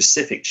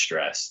 sport-specific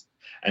stress,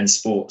 and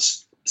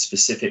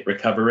sports-specific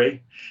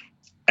recovery.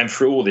 And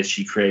for all this,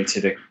 she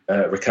created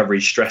a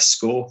recovery stress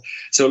score.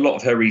 So a lot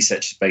of her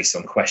research is based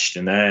on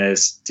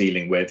questionnaires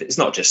dealing with, it's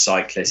not just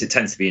cyclists, it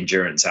tends to be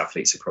endurance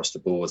athletes across the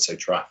board, so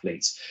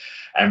triathletes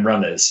and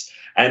runners.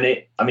 And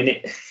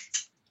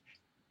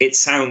it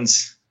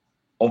sounds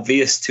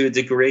obvious to a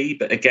degree,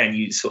 but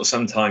again,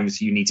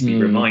 sometimes you need to be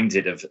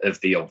reminded of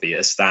the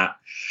obvious, that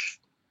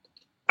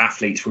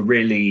athletes were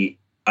really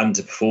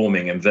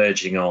underperforming and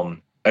verging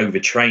on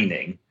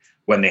overtraining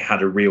when they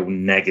had a real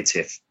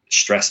negative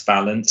stress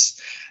balance.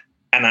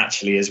 And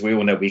actually, as we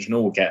all know, we can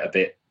all get a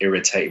bit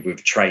irritated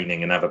with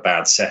training and have a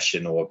bad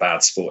session or a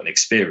bad sporting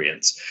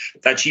experience.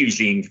 That's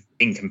usually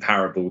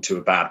incomparable to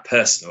a bad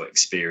personal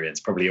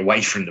experience, probably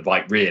away from the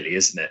bike, really,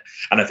 isn't it?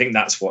 And I think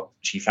that's what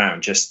she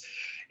found. Just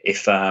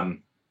if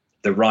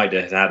the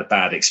rider had a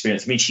bad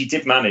experience, I mean, she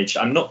did manage.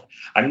 I'm not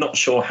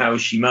sure how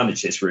she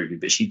managed this, Ruby,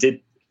 but she did.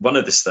 One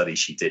of the studies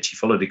she did, she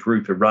followed a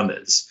group of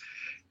runners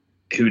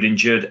who'd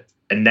endured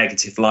a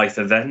negative life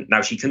event.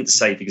 Now, she couldn't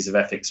say because of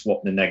ethics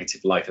what the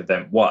negative life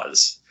event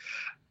was.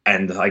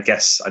 And I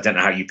guess, I don't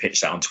know how you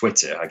pitched that on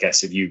Twitter. I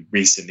guess if you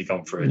recently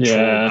gone through a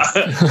trauma,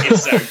 if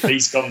so,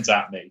 please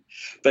contact me.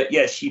 But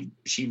yeah, she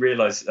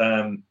realised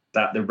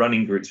that the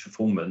running group's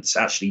performance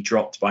actually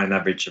dropped by an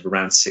average of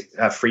around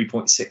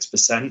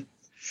 3.6%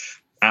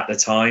 at the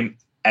time.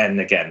 And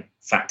again,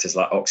 factors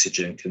like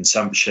oxygen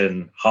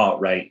consumption, heart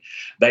rate,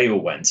 they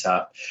all went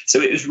up.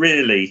 So it was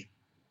really,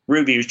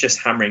 Ruby was just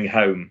hammering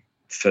home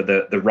for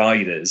the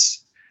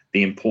riders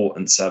the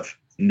importance of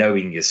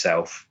knowing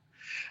yourself,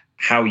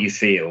 how you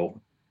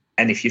feel,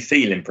 and if you're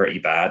feeling pretty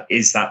bad,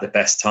 is that the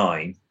best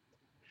time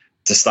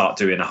to start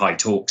doing a high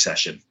torque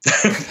session?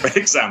 For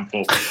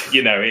example,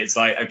 it's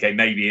like, okay,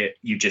 maybe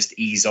you just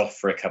ease off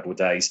for a couple of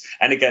days.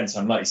 And again,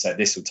 so like you said,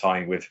 this will tie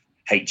in with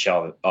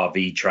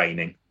HRV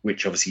training,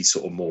 which obviously is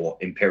sort of more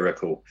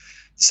empirical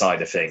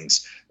side of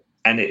things.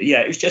 And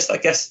it was just, I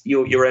guess,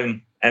 your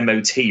own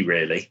MOT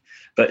really.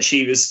 But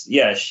it was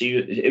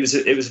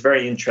a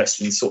very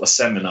interesting sort of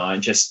seminar,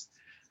 and just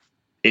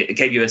it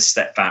gave you a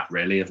step back,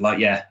 really, of like,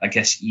 yeah, I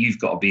guess you've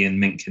got to be in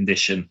mint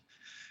condition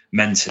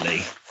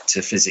mentally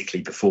to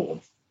physically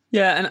perform.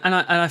 Yeah, and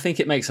I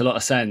think it makes a lot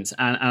of sense,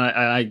 and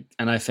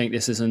I think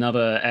this is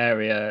another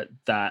area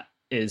that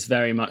is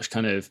very much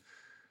kind of,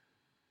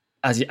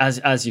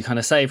 as you kind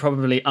of say,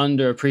 probably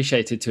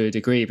underappreciated to a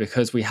degree,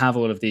 because we have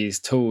all of these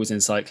tools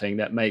in cycling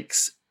that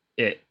makes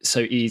it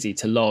so easy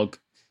to log,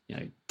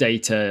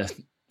 data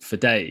for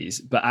days,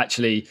 but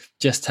actually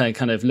just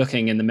kind of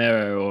looking in the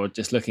mirror or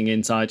just looking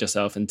inside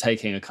yourself and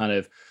taking a kind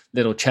of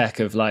little check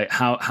of like,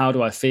 how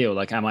do I feel?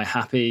 Like, am I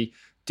happy?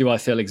 Do I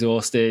feel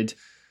exhausted?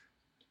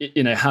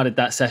 How did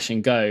that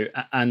session go?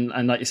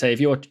 And like you say,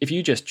 if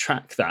you just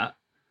track that,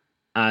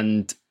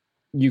 and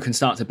you can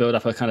start to build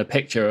up a kind of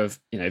picture of,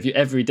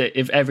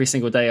 if every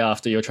single day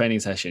after your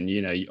training session,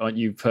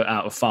 you put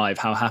out of 5,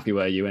 how happy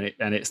were you?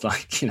 And it's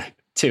like,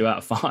 2 out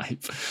of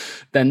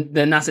 5, then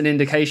that's an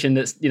indication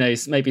that's,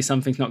 maybe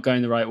something's not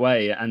going the right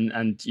way,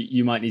 and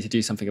you might need to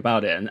do something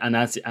about it. And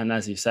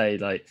as you say,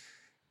 like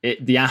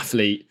the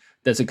athlete,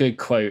 there's a good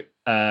quote,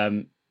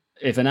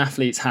 if an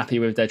athlete's happy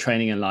with their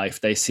training in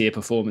life, they see a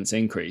performance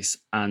increase.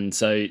 And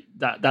so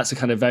that's a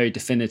kind of very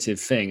definitive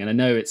thing. And I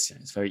know it's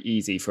very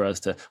easy for us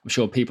to, I'm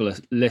sure people are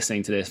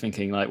listening to this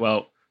thinking like,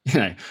 well,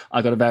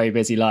 I've got a very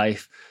busy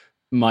life.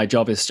 My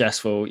job is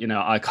stressful.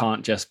 I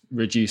can't just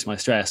reduce my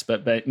stress.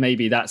 But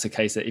maybe that's a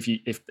case that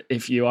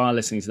if you are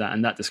listening to that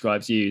and that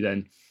describes you,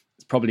 then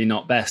it's probably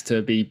not best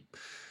to be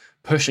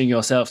pushing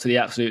yourself to the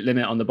absolute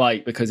limit on the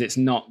bike, because it's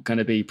not going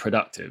to be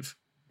productive.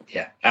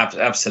 Yeah,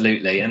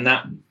 absolutely. And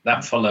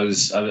that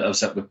follows, I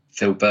was up with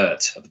Phil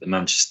Burt of the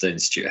Manchester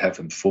Institute of Health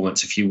and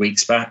Performance a few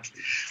weeks back.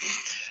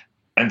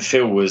 And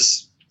Phil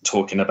was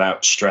talking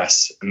about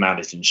stress and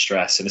managing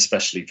stress, and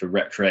especially for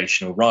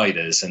recreational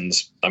riders. And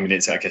I mean,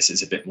 I guess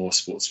it's a bit more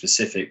sport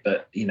specific,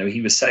 but,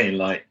 he was saying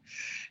like,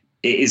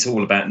 it is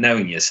all about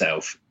knowing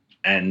yourself.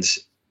 And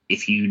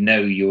if you know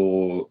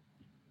your,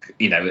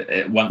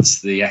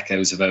 once the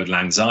echoes of Auld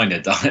Lang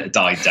Syne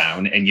died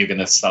down, and you're going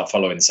to start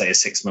following, say, a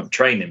 6-month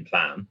training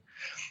plan,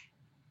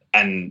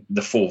 and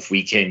the 4th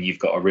week in, you've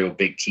got a real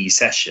big key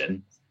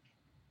session,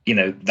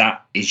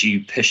 that is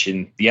you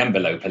pushing the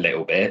envelope a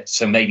little bit.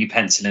 So maybe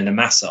pencil in a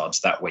massage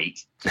that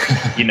week,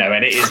 and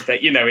it is,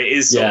 but it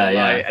is sort of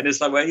like, and it's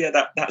like, well,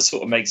 yeah, that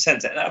sort of makes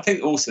sense. And I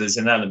think also there's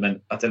an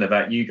element, I don't know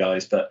about you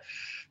guys, but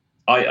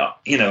I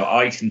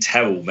can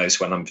tell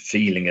almost when I'm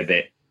feeling a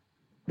bit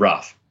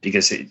rough,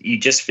 because you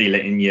just feel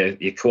it in your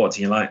quads,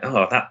 and you're like,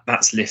 oh,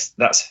 that's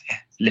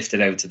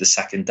lifted over to the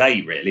second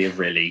day, really, of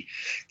really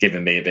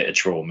giving me a bit of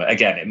trauma.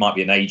 Again, it might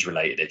be an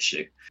age-related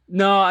issue.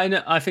 No, I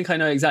know. I think I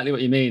know exactly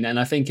what you mean, and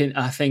I think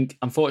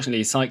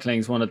unfortunately, cycling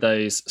is one of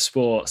those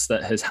sports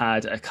that has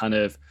had a kind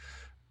of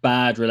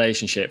bad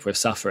relationship with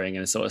suffering,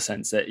 in a sort of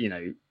sense that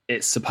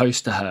it's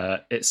supposed to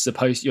hurt.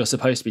 You're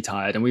supposed to be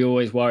tired, and we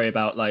always worry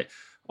about like,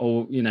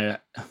 we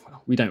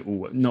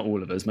don't, not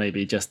all of us,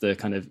 maybe just the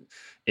kind of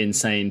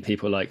insane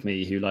people like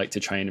me who like to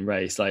train and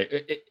race.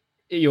 Like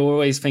you're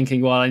always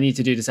thinking, well, I need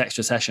to do this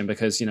extra session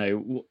because we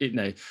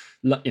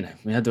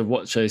had to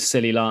watch those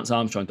silly Lance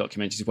Armstrong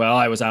documentaries where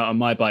I was out on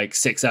my bike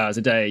 6 hours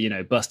a day,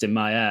 busting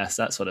my ass,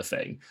 that sort of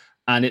thing.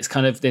 And it's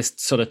kind of this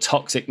sort of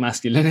toxic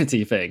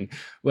masculinity thing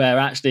where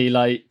actually,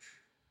 like,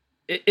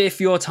 if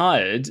you're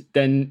tired,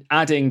 then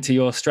adding to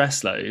your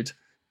stress load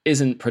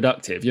isn't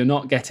productive. You're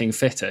not getting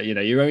fitter.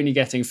 You're only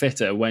getting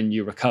fitter when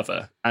you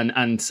recover.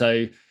 And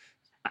so,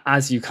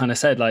 as you kind of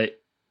said, like,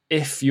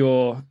 if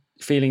you're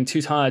feeling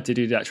too tired to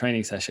do that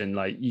training session,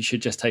 like, you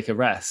should just take a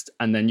rest,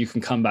 and then you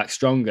can come back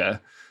stronger,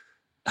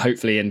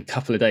 hopefully in a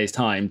couple of days'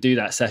 time, do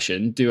that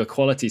session, do a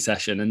quality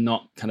session, and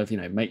not kind of,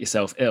 make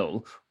yourself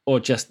ill,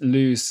 or just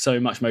lose so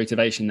much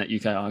motivation that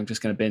you go, I'm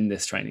just going to bin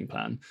this training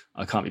plan.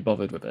 I can't be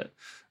bothered with it.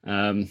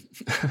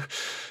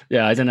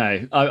 Yeah, I don't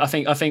know. I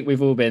think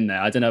we've all been there.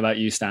 I don't know about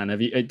you, Stan.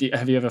 Have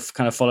you ever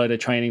kind of followed a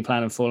training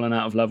plan and fallen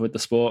out of love with the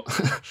sport?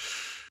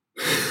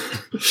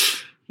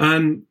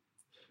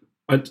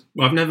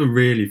 I've never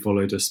really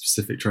followed a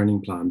specific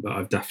training plan, but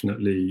I've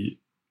definitely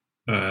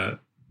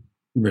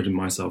ridden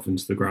myself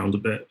into the ground a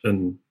bit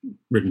and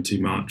ridden too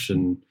much.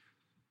 And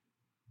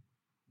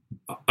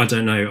I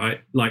don't know.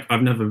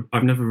 I've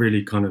never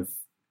really kind of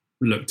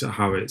looked at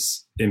how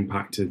it's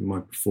impacted my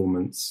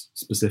performance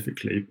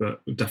specifically,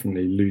 but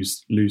definitely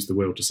lose the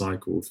will to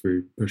cycle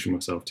through pushing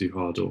myself too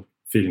hard or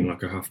feeling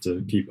like I have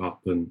to keep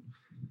up and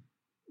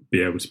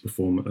be able to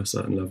perform at a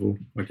certain level,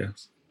 I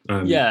guess.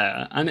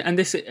 Yeah, and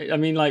this, I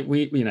mean, like,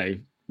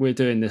 we're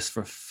doing this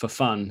for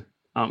fun,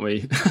 aren't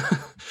we?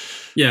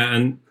 Yeah,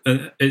 and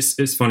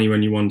it's funny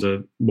when you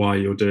wonder why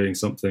you're doing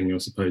something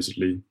you're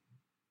supposedly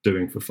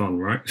doing for fun,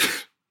 right?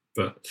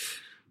 But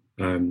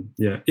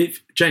yeah,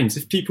 if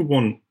people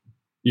want,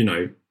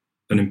 an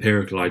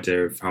empirical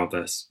idea of how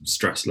their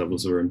stress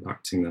levels are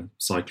impacting their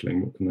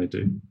cycling, what can they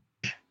do?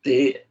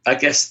 I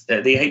guess the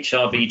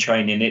HRV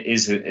training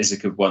is a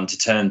good one to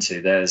turn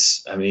to.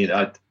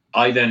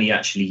 I've only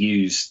actually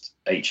used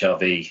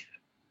HRV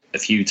a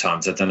few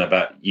times. I don't know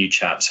about you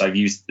chaps. I've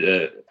used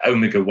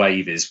Omega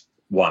Wave is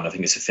one. I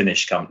think it's a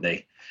Finnish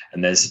company,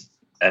 and there's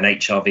an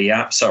HRV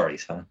app? Sorry,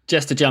 Sam.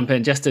 Just to jump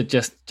in, just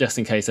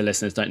in case the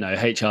listeners don't know,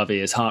 HRV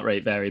is heart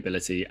rate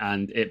variability,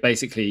 and it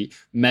basically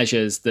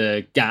measures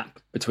the gap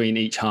between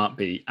each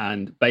heartbeat,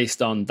 and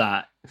based on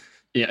that,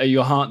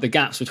 the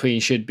gaps between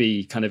should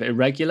be kind of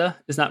irregular.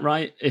 Is that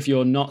right? If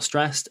you're not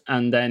stressed,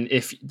 and then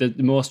if the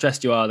more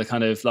stressed you are, the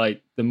kind of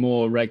like the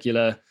more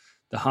regular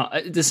the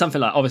heart. There's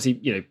something like,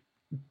 obviously,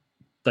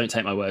 don't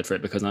take my word for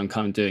it because I'm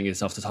kind of doing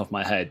this off the top of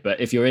my head. But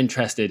if you're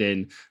interested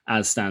in,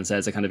 as Stan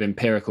says, a kind of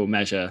empirical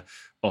measure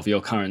of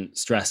your current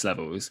stress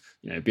levels,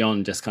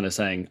 beyond just kind of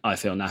saying, I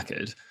feel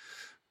knackered,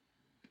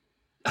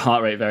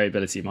 heart rate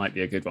variability might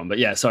be a good one. But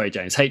yeah, sorry,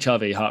 James,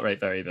 HRV, heart rate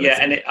variability.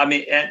 Yeah,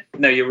 and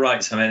no, you're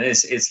right. I mean,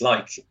 it's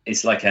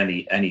like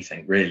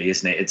anything really,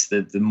 isn't it? It's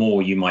the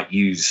more you might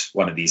use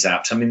one of these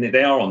apps. I mean,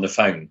 they are on the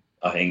phone.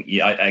 I think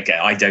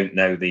I don't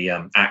know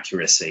the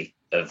accuracy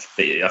of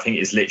I think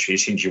it's literally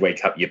as soon as you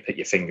wake up, you put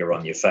your finger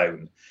on your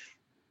phone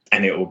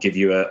and it will give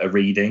you a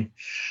reading.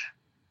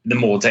 The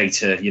more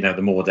data,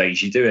 the more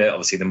days you do it,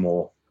 obviously the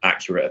more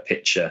accurate a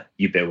picture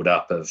you build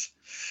up of,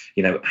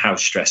 how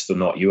stressed or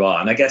not you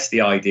are. And I guess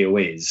the ideal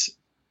is,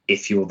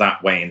 if you're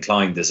that way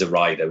inclined as a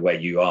rider, where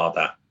you are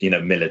that,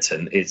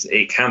 militant,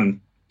 it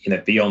can,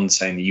 beyond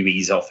saying that you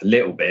ease off a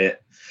little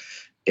bit,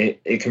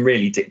 it can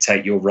really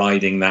dictate your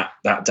riding that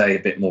day a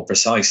bit more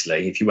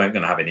precisely. If you weren't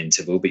going to have an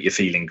interval, but you're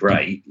feeling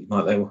great, you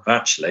might go, well,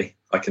 actually,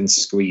 I can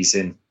squeeze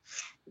in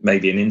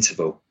maybe an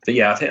interval. But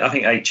yeah, I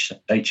think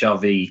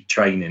HRV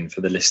training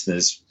for the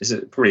listeners is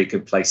probably a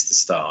good place to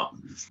start.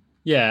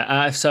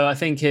 Yeah, so I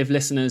think if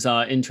listeners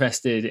are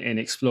interested in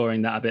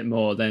exploring that a bit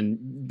more, then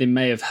they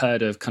may have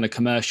heard of kind of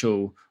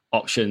commercial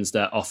options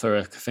that offer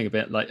a thing a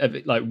bit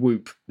like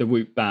Whoop, the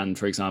Whoop band,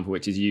 for example,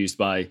 which is used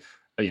by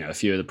a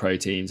few of the pro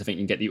teams. I think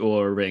you can get the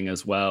Oura Ring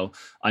as well.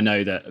 I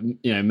know that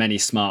many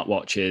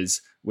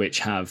smartwatches which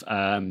have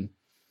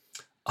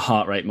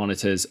heart rate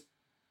monitors,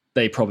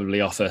 they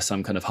probably offer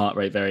some kind of heart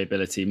rate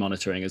variability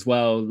monitoring as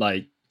well.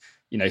 Like,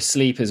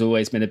 sleep has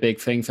always been a big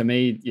thing for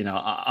me.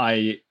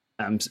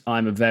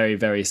 I'm a very,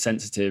 very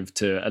sensitive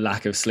to a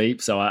lack of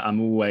sleep. So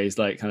I'm always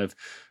like kind of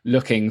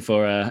looking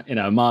for a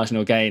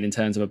marginal gain in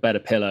terms of a better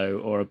pillow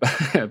or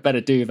a better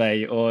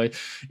duvet or,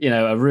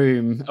 a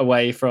room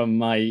away from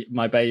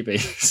my baby.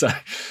 So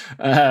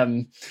all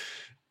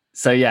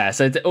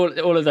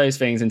of those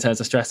things in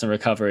terms of stress and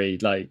recovery,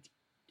 like,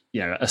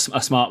 a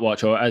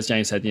smartwatch, or as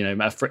James said,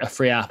 a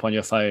free app on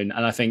your phone.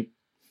 And I think,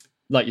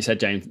 like you said,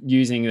 James,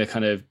 using the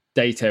kind of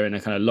data in a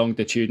kind of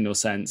longitudinal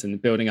sense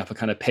and building up a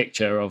kind of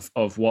picture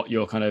of what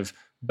your kind of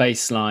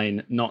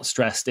baseline not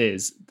stressed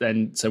is,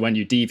 then so when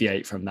you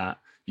deviate from that,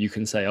 you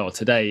can say, oh,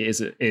 today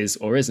is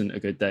or isn't a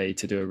good day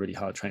to do a really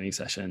hard training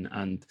session,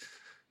 and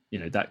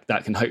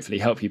that can hopefully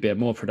help you be a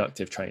more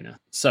productive trainer.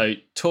 So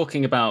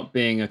talking about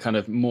being a kind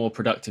of more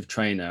productive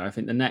trainer, I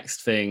think the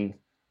next thing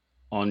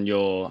on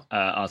your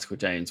article,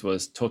 James,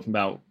 was talking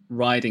about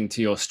riding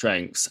to your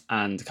strengths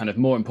and kind of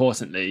more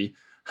importantly,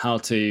 how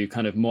to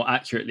kind of more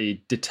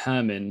accurately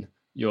determine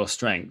your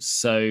strengths.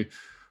 So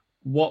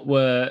what's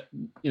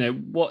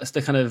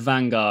the kind of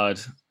vanguard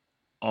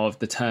of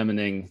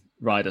determining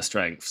rider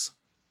strengths?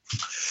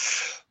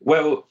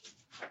 Well,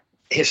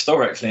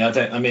 historically,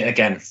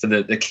 again, for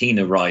the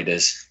keener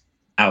riders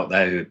out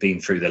there who have been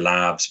through the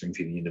labs, been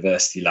through the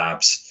university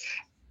labs,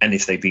 and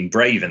if they've been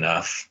brave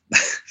enough,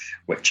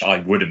 which I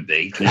wouldn't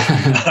be,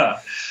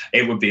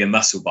 it would be a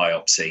muscle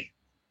biopsy,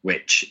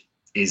 which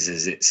is,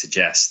 as it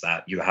suggests,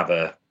 that you have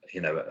a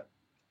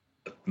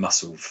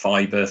muscle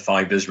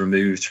fibers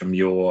removed from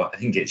I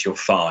think it's your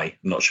thigh.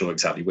 I'm not sure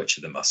exactly which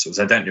of the muscles.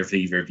 I don't know if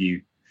either of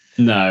you.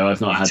 No,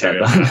 I've not had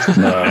that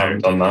done. No, I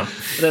haven't done that.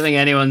 I don't think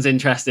anyone's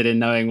interested in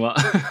knowing what.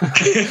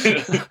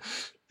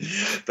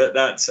 But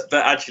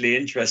actually,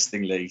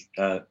 interestingly,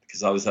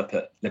 because I was up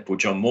at Liverpool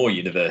John Moore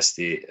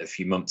University a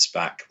few months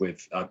back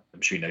with, I'm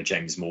sure you know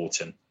James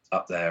Morton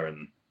up there,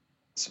 and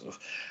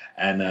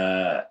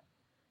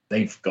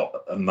they've got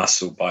a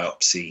muscle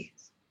biopsy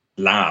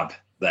lab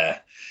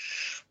there,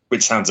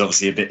 which sounds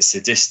obviously a bit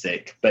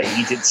sadistic, but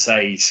he did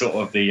say sort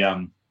of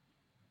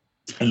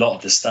a lot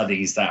of the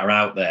studies that are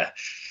out there,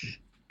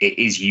 it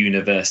is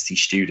university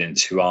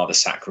students who are the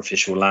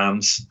sacrificial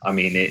lambs. I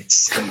mean,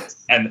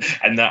 and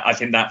that, I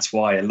think that's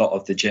why a lot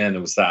of the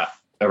journals that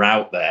are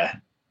out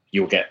there,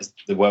 you'll get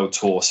the World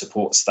Tour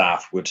support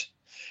staff would,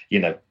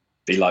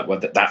 be like,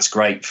 well, that's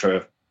great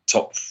for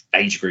top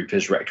age group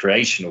as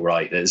recreational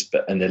riders,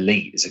 but an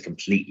elite is a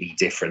completely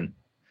different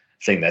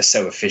thing. They're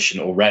so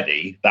efficient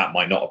already, that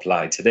might not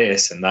apply to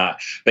this and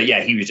that. But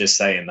yeah, he was just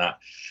saying that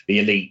the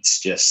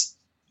elites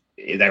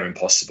they're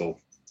impossible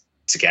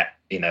to get,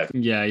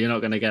 Yeah, you're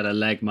not going to get a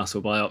leg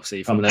muscle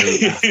biopsy from an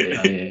elite athlete,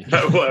 are you?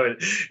 Well,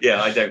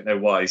 yeah, I don't know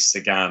why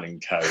Sagan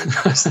and co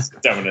just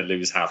don't want to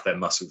lose half their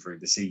muscle through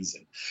the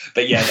season.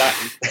 But yeah,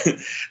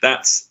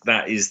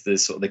 that is the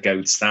sort of the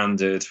gold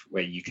standard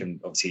where you can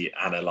obviously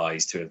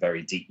analyse to a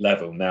very deep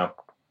level. Now,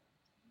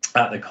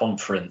 at the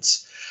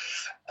conference,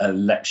 a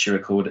lecturer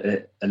called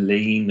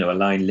Elaine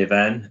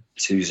Leven,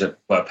 who's a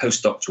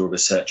postdoctoral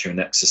researcher in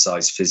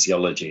exercise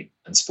physiology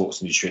and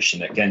sports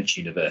nutrition at Ghent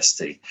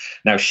University.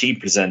 Now, she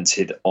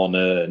presented on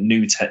a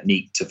new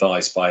technique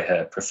devised by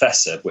her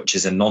professor, which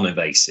is a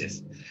non-invasive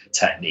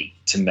technique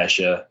to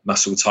measure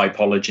muscle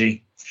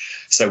typology.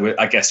 So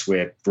I guess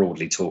we're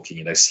broadly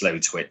talking, slow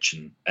twitch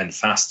and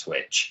fast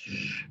twitch.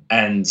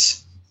 And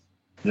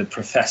the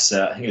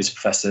professor, I think it was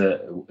Professor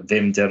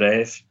Wim de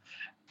Reef,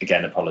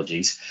 again,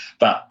 apologies,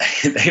 but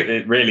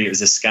it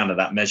was a scanner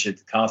that measured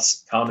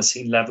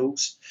carnosine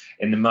levels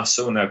in the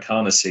muscle. Now,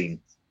 carnosine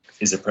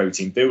is a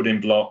protein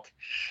building block,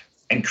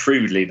 and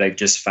crudely, they've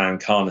just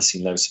found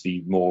carnosine levels to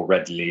be more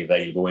readily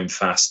available in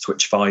fast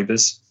twitch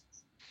fibers.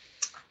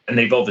 And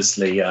they've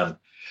obviously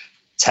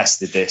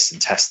tested this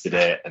and tested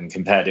it and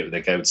compared it with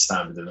the gold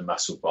standard in the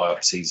muscle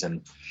biopsies,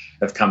 and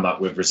have come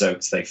up with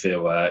results they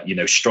feel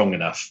strong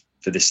enough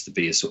for this to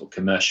be a sort of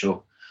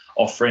commercial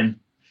offering.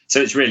 So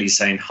it's really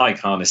saying high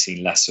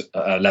carnosine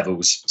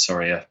levels,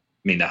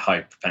 a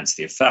high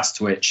propensity of fast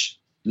twitch,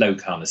 low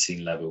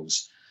carnosine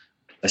levels,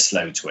 a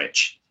slow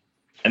twitch.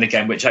 And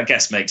again, which I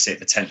guess makes it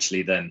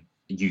potentially then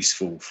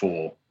useful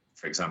for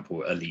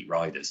example, elite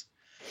riders.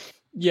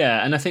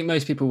 Yeah, and I think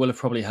most people will have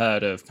probably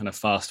heard of kind of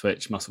fast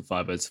twitch muscle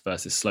fibers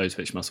versus slow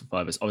twitch muscle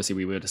fibers. Obviously,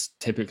 we would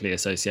typically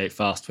associate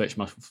fast twitch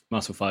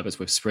muscle fibers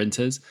with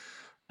sprinters,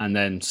 and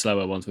then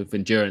slower ones with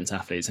endurance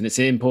athletes. And it's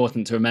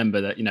important to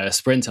remember that, a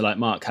sprinter like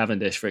Mark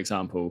Cavendish, for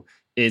example,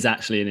 is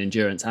actually an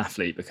endurance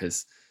athlete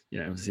because,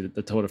 obviously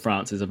the Tour de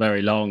France is a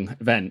very long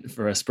event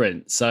for a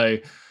sprint. So,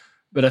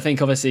 but I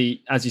think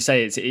obviously, as you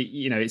say,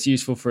 it's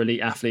useful for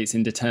elite athletes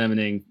in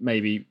determining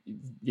maybe,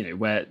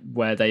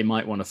 where they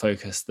might want to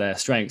focus their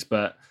strengths.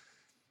 But,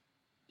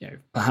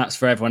 perhaps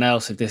for everyone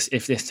else,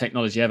 if this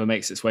technology ever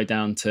makes its way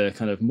down to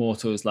kind of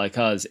mortals like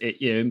us,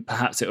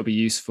 perhaps it'll be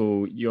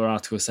useful. Your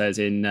article says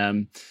in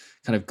kind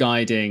of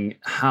guiding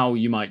how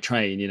you might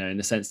train, in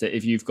the sense that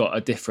if you've got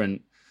a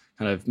different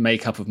kind of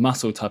makeup of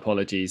muscle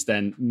typologies,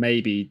 then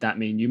maybe that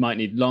means you might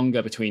need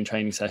longer between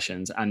training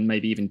sessions and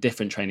maybe even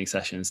different training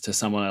sessions to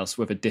someone else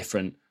with a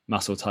different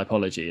muscle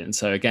typology. And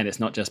so again, it's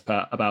not just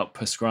about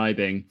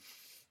prescribing,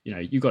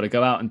 you've got to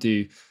go out and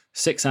do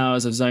 6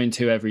 hours of zone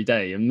 2 every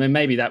day. And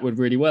maybe that would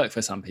really work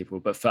for some people,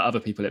 but for other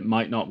people, it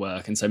might not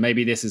work. And so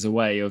maybe this is a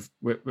way of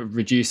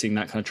reducing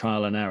that kind of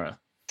trial and error.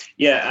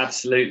 Yeah,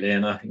 absolutely.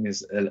 And I think,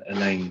 as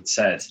Elaine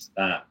said,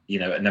 that,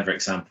 another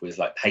example is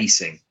like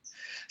pacing.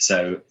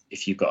 So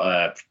if you've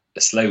got a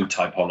slow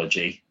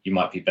typology, you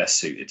might be best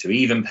suited to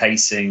even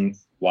pacing,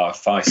 while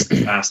fast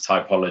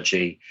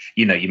typology,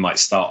 you might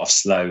start off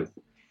slow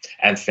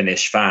and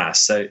finish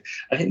fast. So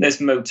I think there's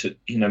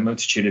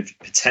multitude of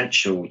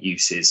potential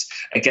uses.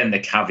 Again, the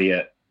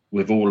caveat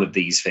with all of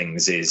these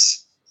things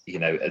is,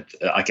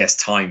 I guess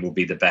time will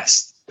be the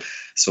best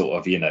sort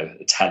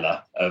of,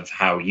 teller of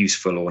how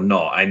useful or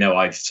not. I know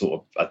I've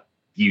sort of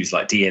used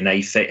like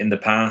DNA Fit in the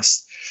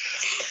past,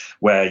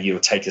 where you'll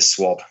take a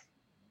swab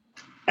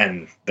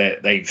and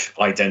they've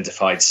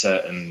identified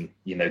certain,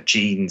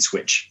 genes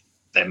which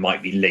there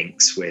might be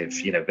links with,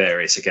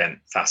 various,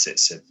 again,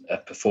 facets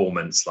of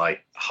performance,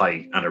 like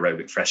high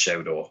anaerobic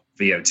threshold or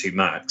VO2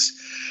 max.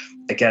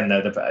 Again,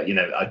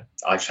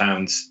 I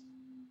found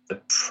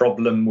the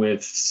problem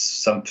with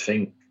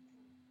something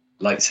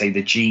like, say,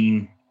 the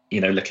gene,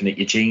 looking at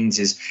your genes,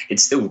 is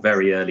it's still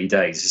very early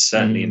days, it's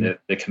certainly in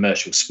the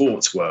commercial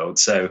sports world.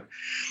 So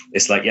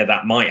it's like,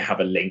 that might have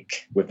a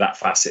link with that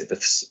facet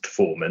of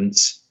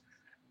performance,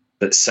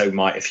 but so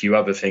might a few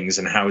other things,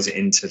 and how is it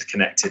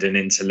interconnected and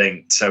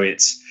interlinked? So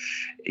it's,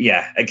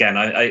 again,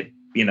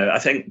 I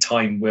think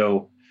time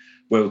will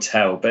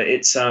tell, but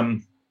it's,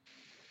 and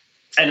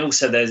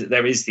also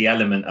there is the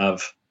element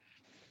of,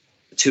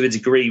 to a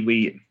degree,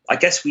 we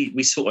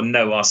sort of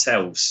know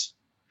ourselves,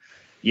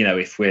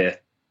 if we're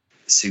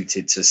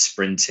suited to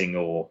sprinting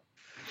or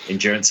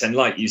endurance. And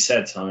like you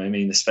said, Tom,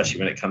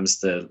 especially when it comes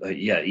to,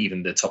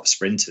 even the top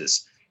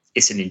sprinters,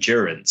 it's an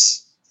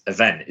endurance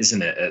event,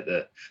 isn't it, at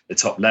the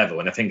top level?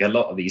 And I think a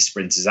lot of these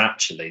sprinters,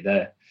 actually,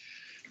 they're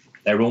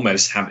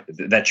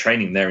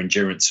training their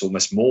endurance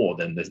almost more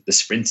than the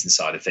sprinting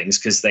side of things,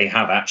 because they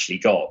have actually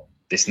got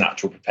this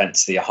natural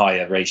propensity, a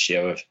higher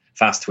ratio of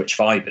fast twitch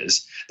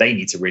fibers. They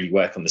need to really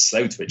work on the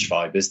slow twitch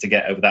fibers to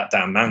get over that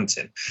damn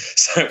mountain.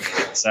 So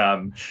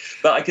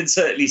but I can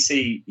certainly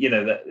see,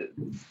 that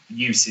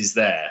use is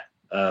there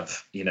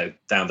of,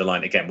 down the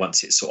line, again,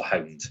 once it's sort of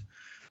honed.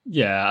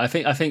 Yeah, I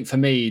think for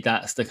me,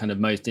 that's the kind of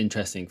most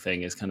interesting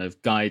thing, is kind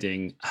of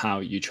guiding how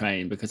you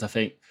train. Because I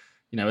think,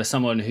 as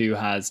someone who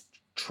has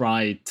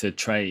tried to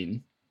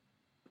train,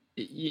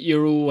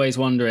 you're always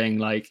wondering,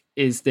 like,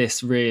 is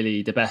this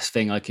really the best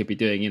thing I could be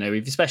doing?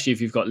 Especially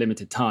if you've got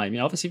limited time.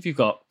 Obviously, if you've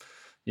got,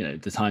 the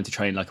time to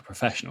train like a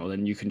professional,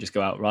 then you can just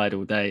go out, ride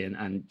all day,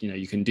 and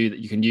you can do that.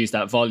 You can use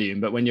that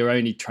volume. But when you're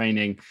only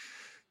training,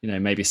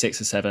 maybe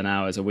 6 or 7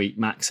 hours a week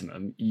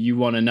maximum, you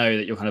want to know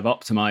that you're kind of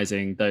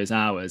optimizing those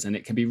hours, and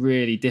it can be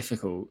really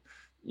difficult.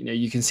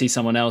 You can see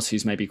someone else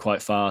who's maybe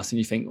quite fast, and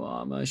you think,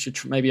 well,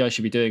 maybe I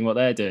should be doing what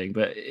they're doing.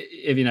 But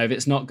if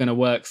it's not going to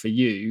work for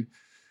you,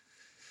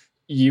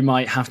 you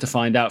might have to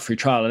find out through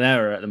trial and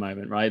error at the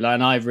moment, right?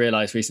 And I've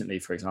realized recently,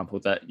 for example,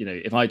 that,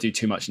 if I do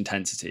too much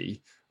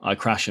intensity, I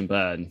crash and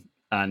burn.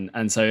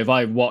 And so if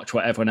I watch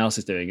what everyone else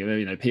is doing,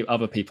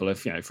 other people,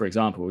 if, for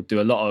example,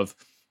 do a lot of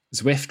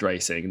Zwift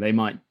racing, they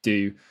might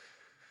do,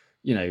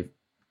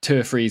 2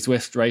 or 3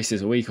 Zwift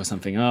races a week or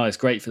something. Oh, it's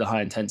great for the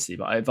high intensity.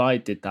 But if I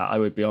did that,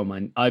 I'd be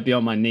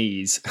on my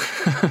knees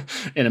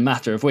in a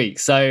matter of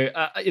weeks. So,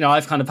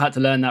 I've kind of had to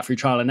learn that through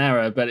trial and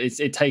error, but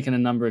it's taken a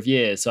number of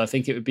years. So I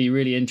think it would be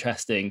really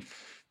interesting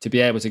to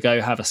be able to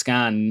go have a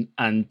scan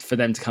and for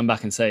them to come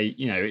back and say,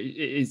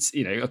 it's,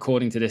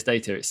 according to this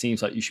data, it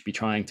seems like you should be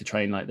trying to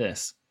train like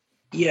this.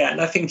 Yeah. And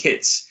I think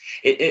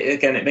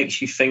it makes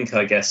you think,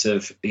 I guess,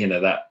 of,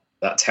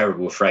 that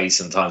terrible phrase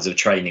sometimes of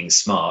training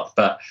smart,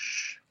 but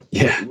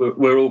yeah,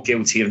 we're all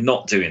guilty of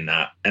not doing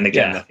that. And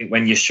again, I think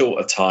when you're short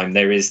of time,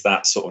 there is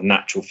that sort of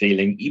natural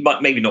feeling. You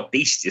might maybe not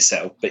beast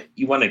yourself, but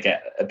you want to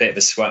get a bit of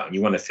a sweat and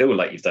you want to feel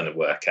like you've done a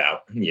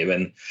workout.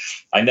 And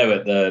I know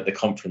at the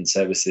conference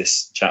there was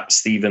this chap,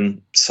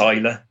 Stephen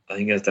Seiler. I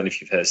don't know if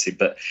you've heard of him,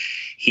 but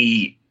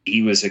he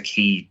was a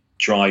key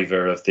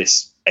driver of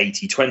this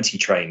 80-20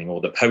 training,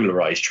 or the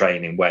polarized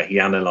training, where he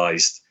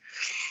analysed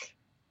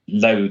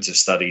loads of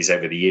studies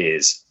over the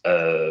years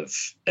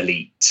of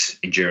elite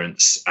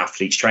endurance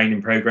athletes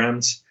training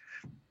programs.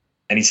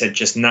 And he said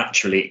just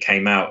naturally it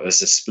came out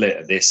as a split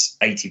of this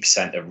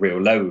 80% of real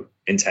low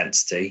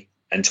intensity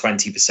and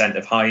 20%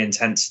 of high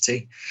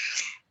intensity.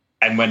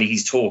 And when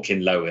he's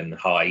talking low and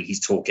high,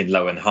 he's talking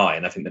low and high.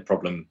 And I think the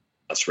problem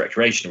us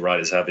recreational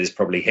riders have is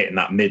probably hitting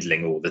that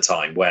middling all the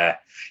time, where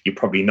you're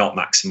probably not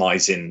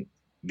maximizing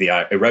the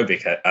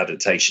aerobic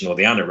adaptation or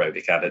the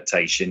anaerobic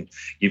adaptation.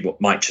 You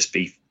might just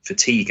be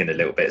fatiguing a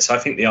little bit. So I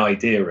think the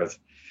idea of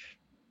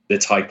the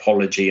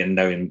typology and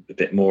knowing a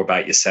bit more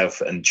about yourself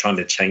and trying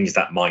to change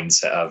that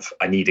mindset of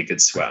I need a good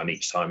sweat on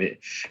each time,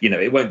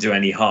 it won't do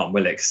any harm,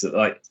 will it? Because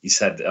like you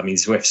said,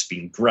 Zwift's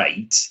been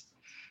great,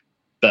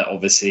 but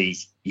obviously,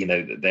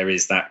 there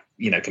is that,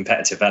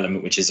 competitive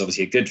element, which is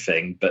obviously a good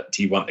thing, but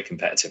do you want the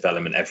competitive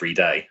element every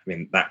day?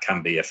 That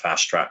can be a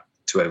fast track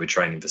to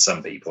overtraining for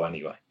some people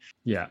anyway.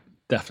 Yeah,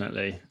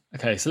 definitely.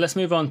 Okay, so let's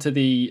move on to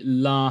the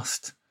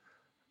last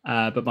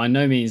but by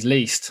no means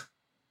least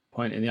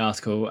point in the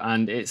article,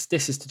 and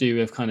this is to do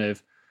with kind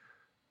of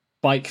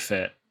bike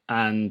fit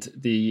and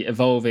the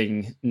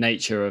evolving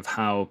nature of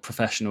how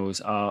professionals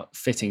are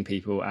fitting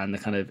people and the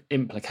kind of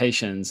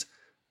implications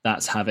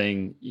that's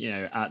having,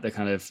 at the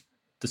kind of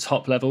the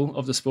top level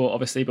of the sport,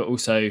 obviously, but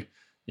also,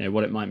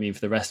 what it might mean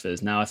for the rest of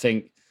us. Now, I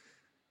think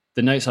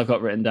the notes I've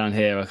got written down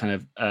here are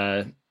kind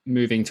of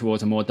moving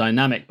towards a more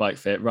dynamic bike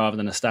fit rather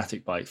than a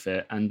static bike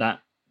fit, and that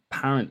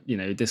apparent,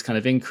 this kind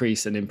of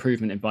increase and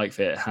improvement in bike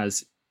fit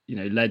has,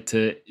 led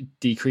to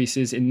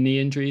decreases in knee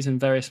injuries and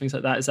various things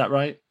like that. Is that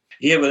right?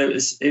 Yeah, well, it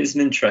was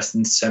an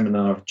interesting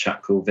seminar of a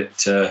chap called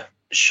Victor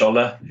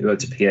Scholler, who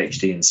has a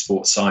PhD in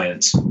sports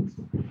science,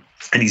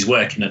 and he's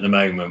working at the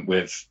moment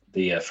with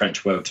the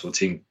French World Tour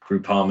team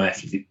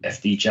Groupama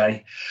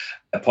FDJ.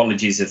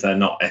 Apologies if they're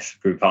not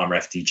Groupama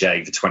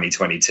FDJ for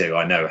 2022.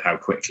 I know how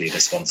quickly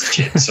the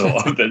sponsorship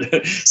sort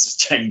of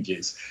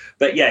changes,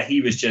 but yeah,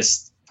 he was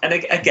just. And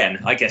again,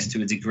 I guess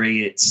to a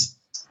degree, it's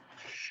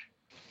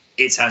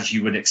as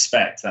you would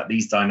expect that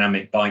these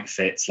dynamic bike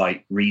fits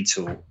like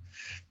Retool,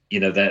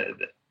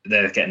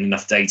 they're getting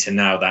enough data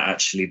now that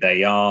actually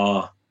they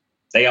are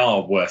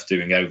worth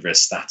doing over a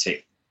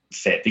static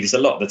fit, because a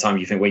lot of the time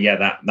you think, well,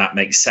 yeah, that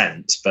makes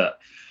sense, but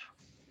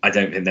I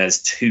don't think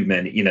there's too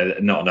many,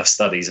 not enough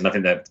studies, and I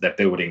think they're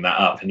building that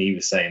up. And he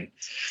was saying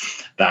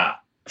that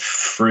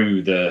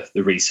through the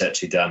research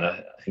he'd done,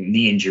 I think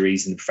knee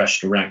injuries in the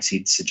professional ranks,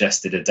 he'd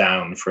suggested are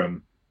down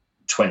from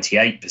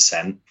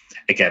 28%.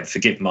 Again,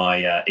 forgive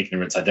my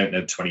ignorance. I don't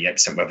know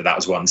 28% whether that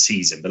was one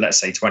season, but let's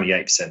say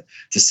 28%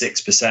 to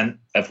 6%,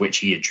 of which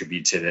he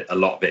attributed a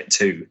lot of it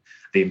to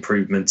the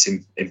improvements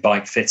in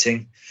bike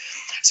fitting.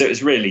 So it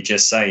was really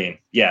just saying,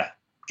 yeah,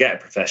 get a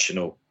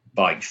professional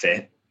bike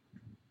fit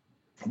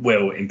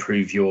will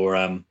improve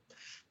your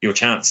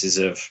chances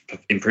of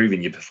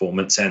improving your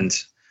performance and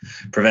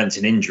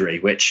preventing injury,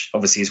 which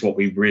obviously is what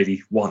we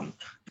really want.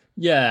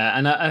 Yeah,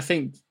 and I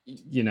think,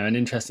 an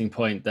interesting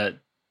point that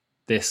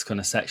this kind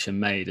of section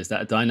made is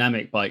that a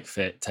dynamic bike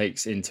fit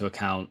takes into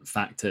account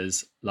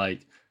factors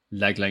like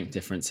leg length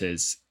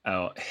differences,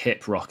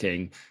 hip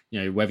rocking,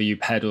 whether you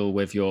pedal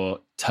with your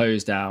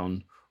toes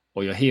down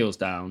or your heels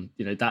down,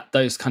 that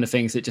those kind of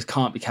things that just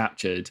can't be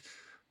captured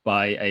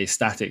by a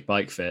static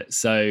bike fit.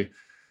 So,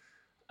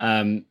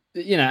 and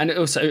it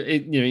also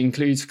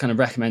includes kind of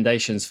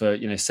recommendations for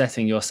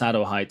setting your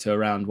saddle height to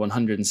around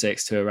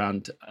 106 to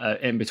around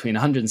in between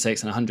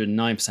 106 and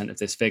 109% of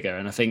this figure.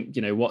 And I think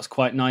what's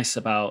quite nice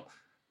about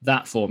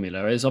that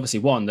formula is obviously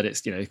one, that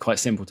it's quite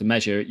simple to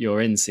measure your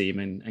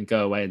inseam and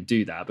go away and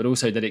do that, but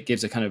also that it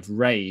gives a kind of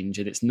range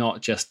and it's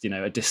not just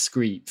a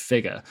discrete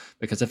figure,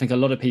 because I think a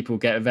lot of people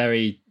get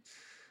very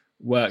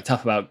worked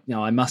up about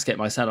I must get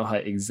my saddle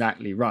height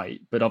exactly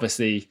right, but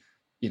obviously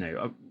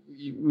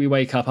we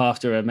wake up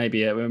after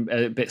maybe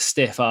a bit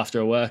stiff after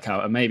a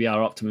workout, and maybe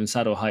our optimum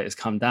saddle height has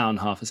come down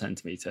 0.5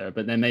 centimeter.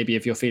 But then maybe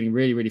if you're feeling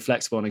really, really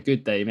flexible on a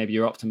good day, maybe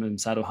your optimum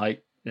saddle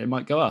height, it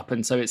might go up.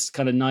 And so it's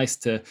kind of nice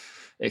to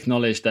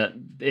acknowledge that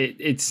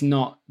it's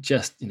not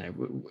just,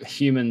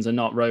 humans are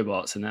not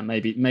robots, and that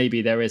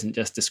maybe there isn't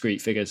just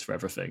discrete figures for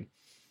everything.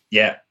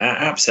 Yeah,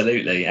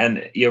 absolutely.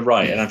 And you're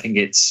right. And I think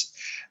it's,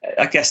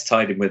 I guess,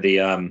 tied in with the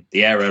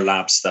Aero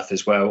Lab stuff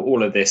as well.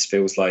 All of this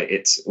feels like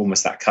it's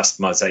almost that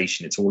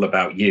customization. It's all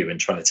about you and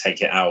trying to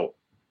take it out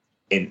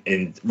in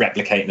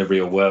replicating the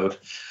real world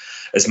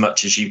as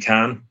much as you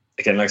can.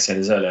 Again, like I said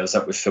earlier, I was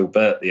up with Phil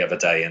Burt the other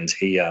day, and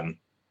he,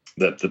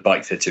 the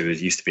bike fitter who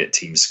used to be at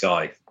Team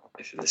Sky,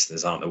 if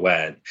listeners aren't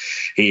aware,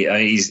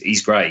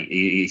 he's great.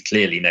 He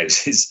clearly knows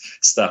his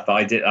stuff.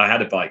 I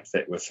had a bike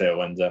fit with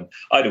Phil, and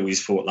I'd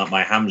always thought like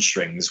my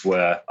hamstrings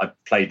were. I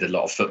played a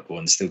lot of football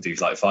and still do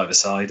like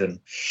five-a-side, and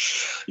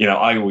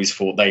I always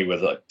thought they were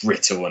like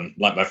brittle, and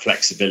like my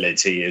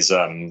flexibility is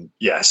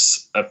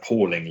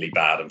appallingly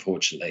bad,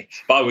 unfortunately.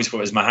 But I always thought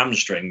it was my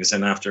hamstrings,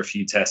 and after a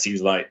few tests, he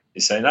was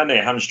saying, "Oh no,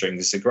 your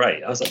hamstrings are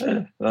great." I was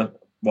like,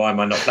 why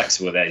am I not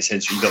flexible there? He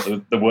said, you've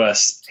got the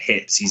worst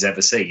hips he's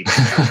ever seen,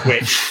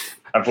 which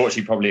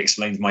unfortunately probably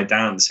explains my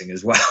dancing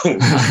as well. But,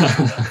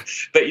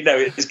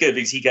 it's good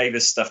because he gave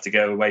us stuff to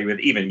go away with,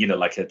 even,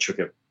 like a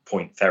trigger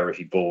point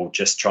therapy ball,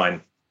 just try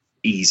and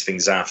ease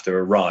things after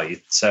a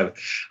ride. So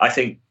I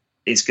think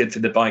it's good for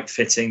the bike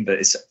fitting, but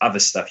it's other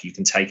stuff you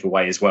can take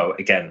away as well.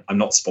 Again, I'm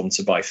not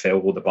sponsored by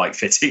Phil or the bike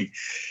fitting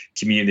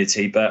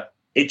community, but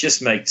it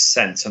just makes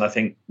sense. And I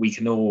think we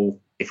can all,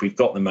 if we've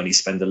got the money,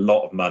 spend a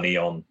lot of money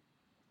on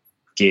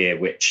gear,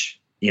 which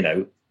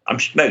I'm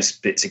sure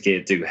most bits of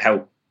gear do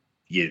help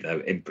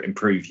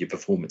improve your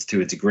performance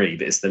to a degree,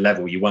 but it's the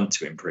level you want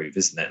to improve,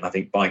 isn't it? And I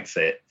think bike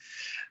fit,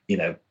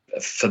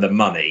 for the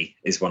money,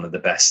 is one of the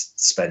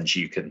best spends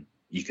you can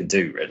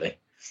do, really.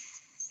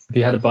 Have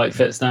you had a bike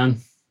fit, Stan?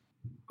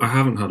 I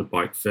haven't had a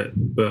bike fit,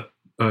 but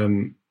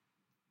one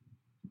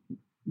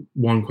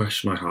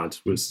question I had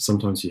was,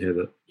 sometimes you hear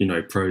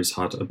that pros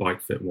had a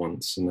bike fit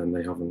once and then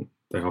they haven't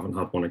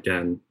had one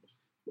again,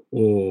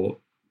 or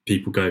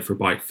people go for a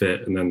bike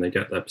fit and then they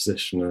get their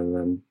position and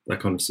then they're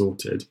kind of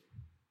sorted.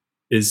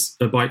 Is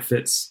a bike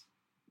fits,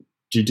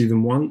 do you do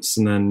them once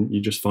and then you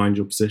just find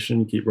your position,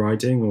 you keep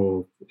riding,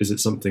 or is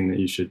it something that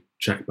you should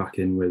check back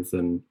in with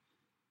and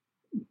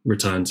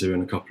return to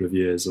in a couple of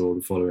years or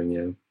the following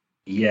year?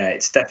 Yeah,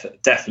 it's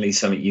definitely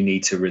something you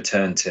need to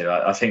return to.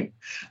 I think,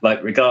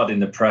 like, regarding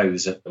the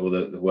pros or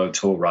the World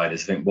Tour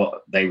riders, I think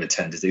what they would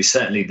tend to do,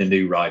 certainly the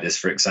new riders,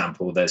 for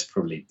example, there's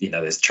probably,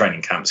 there's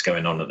training camps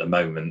going on at the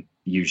moment,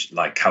 usually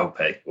like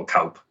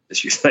Calpe,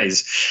 as you say,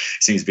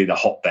 seems to be the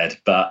hotbed,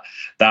 but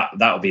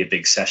that'll be a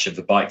big session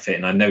for bike fit.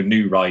 And I know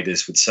new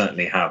riders would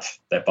certainly have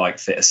their bike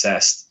fit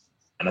assessed,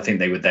 and I think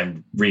they would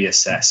then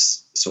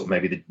reassess sort of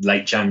maybe the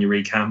late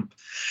January camp.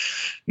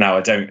 Now,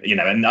 I don't,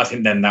 and I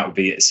think then that would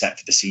be set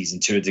for the season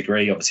to a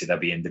degree. Obviously, there'll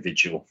be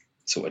individual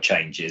sort of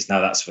changes. Now,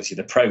 that's obviously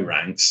the pro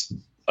ranks.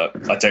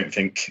 I don't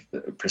think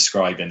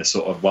prescribing a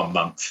sort of 1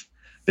 month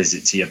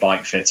visit to your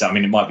bike fit, I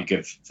mean, it might be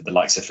good for the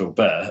likes of Phil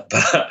Burr,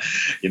 but,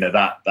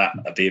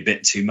 that'd be a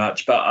bit too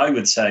much. But I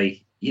would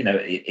say,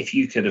 if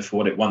you could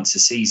afford it once a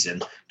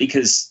season,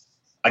 because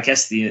I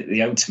guess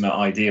the ultimate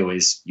ideal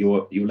is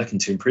you're looking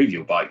to improve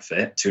your bike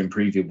fit, to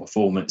improve your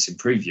performance,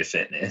 improve your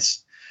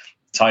fitness.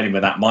 Tied in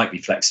with that might be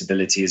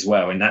flexibility as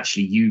well. And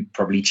actually, you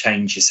probably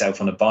change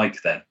yourself on a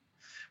bike then,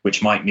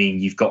 which might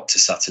mean you've got to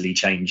subtly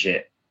change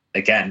it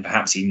again,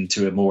 perhaps even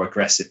to a more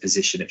aggressive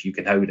position if you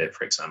can hold it,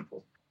 for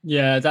example.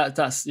 Yeah,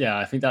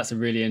 I think that's a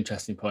really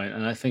interesting point.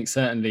 And I think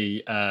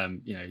certainly,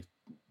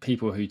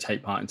 people who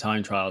take part in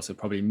time trials are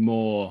probably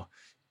more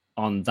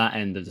on that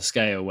end of the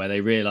scale, where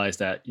they realize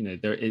that,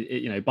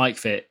 bike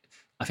fit,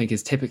 I think,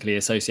 is typically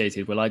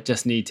associated with, I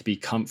just need to be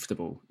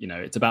comfortable.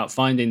 It's about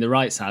finding the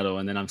right saddle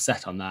and then I'm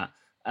set on that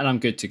and I'm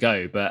good to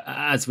go. But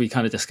as we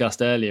kind of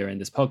discussed earlier in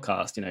this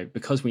podcast,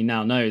 because we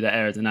now know that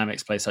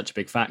aerodynamics plays such a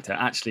big factor,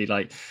 actually,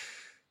 like,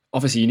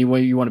 obviously you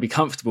want to be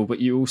comfortable, but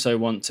you also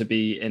want to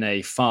be in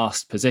a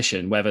fast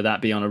position, whether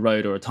that be on a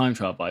road or a time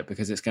trial bike,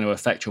 because it's going to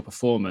affect your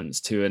performance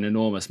to an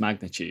enormous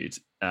magnitude.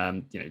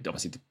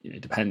 Obviously,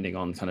 depending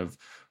on kind of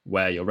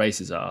where your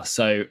races are.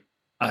 So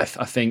I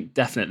think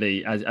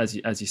definitely, as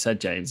you said,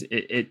 James,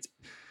 it's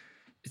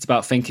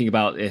about thinking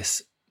about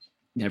this,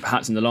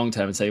 perhaps in the long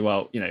term, and say,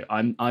 well,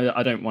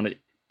 I don't want to.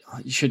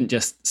 You shouldn't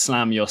just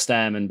slam your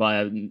stem and buy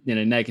a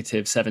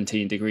negative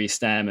 17-degree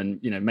stem and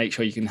make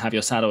sure you can have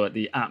your saddle at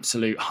the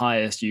absolute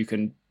highest you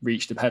can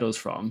reach the pedals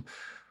from.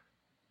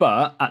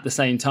 But at the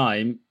same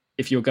time,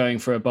 if you're going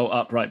for a bolt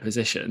upright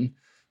position,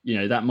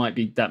 that might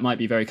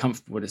be very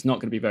comfortable, but it's not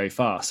going to be very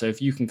fast. So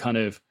if you can kind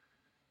of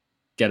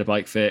get a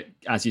bike fit,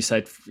 as you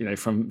said,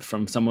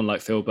 from someone like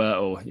Phil Burt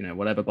or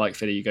whatever bike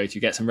fitter you go to,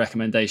 get some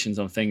recommendations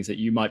on things that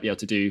you might be able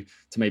to do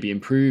to maybe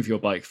improve your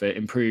bike fit,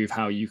 improve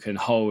how you can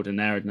hold an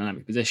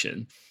aerodynamic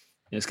position.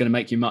 It's going to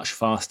make you much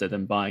faster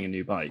than buying a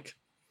new bike.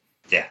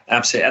 Yeah,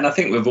 absolutely. And I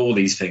think with all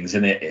these things,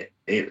 and it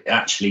it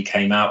actually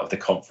came out of the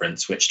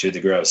conference, which to a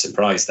degree I was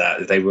surprised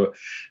at. They were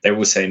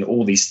all saying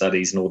all these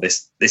studies and all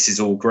this is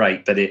all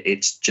great, but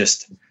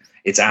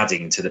it's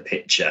adding to the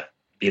picture.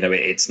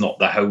 It's not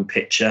the whole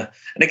picture.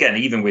 And again,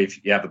 even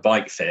with you have a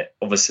bike fit,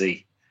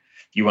 obviously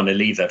you want to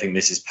leave there thinking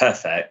this is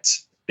perfect,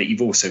 but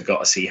you've also got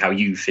to see how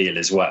you feel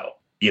as well.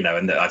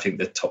 And I think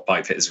the top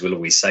bike fitters will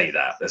always say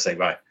that. They'll say,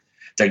 right,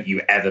 don't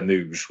you ever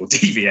move or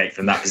deviate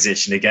from that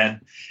position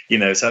again.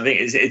 So I think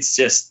it's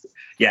just,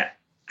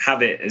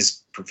 have it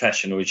as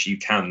professional as you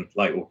can.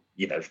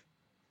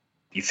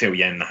 You feel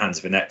you're in the hands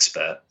of an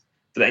expert,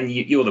 but then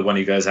you're the one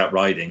who goes out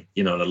riding,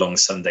 on a long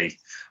Sunday,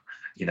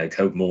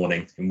 cold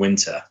morning in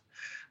winter.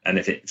 And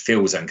if it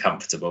feels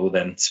uncomfortable,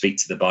 then speak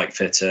to the bike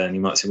fitter and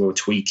you might say, well,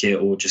 tweak it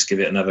or just give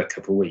it another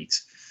couple of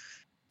weeks.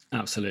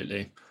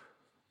 Absolutely.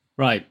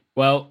 Right.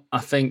 Well, I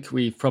think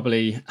we've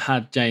probably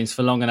had James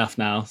for long enough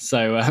now.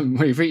 So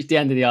we've reached the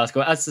end of the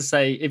article. As to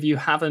say, if you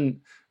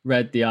haven't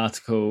read the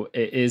article,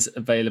 it is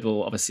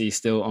available, obviously,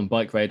 still on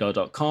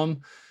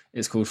bikeradar.com.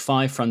 It's called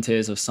 5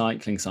 Frontiers of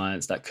Cycling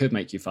Science That Could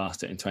Make You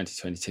Faster in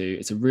 2022.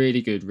 It's a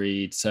really good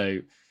read. So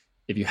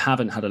if you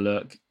haven't had a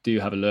look, do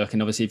have a look.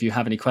 And obviously, if you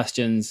have any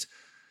questions,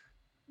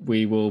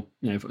 we will,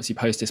 obviously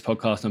post this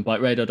podcast on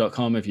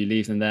bikeradar.com. If you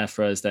leave them there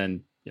for us,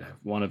 then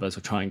one of us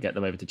will try and get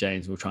them over to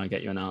James. We'll try and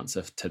get you an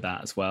answer to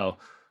that as well.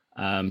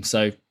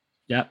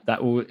 That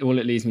all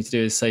it leaves me to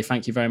do is say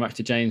thank you very much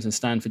to James and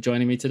Stan for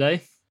joining me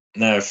today.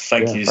 No,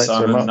 thank you,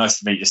 Simon. So nice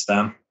to meet you,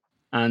 Stan.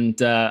 And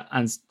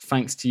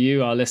thanks to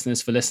you, our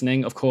listeners, for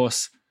listening. Of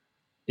course,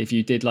 if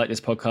you did like this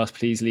podcast,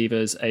 please leave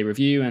us a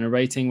review and a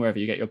rating wherever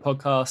you get your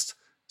podcast.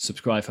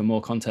 Subscribe for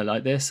more content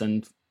like this,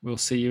 and we'll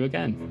see you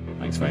again.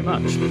 Thanks very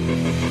much.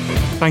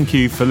 Thank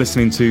you for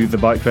listening to the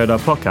Bike Radar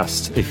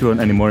podcast. If you want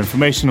any more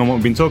information on what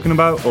we've been talking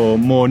about or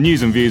more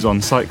news and views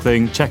on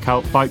cycling, check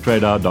out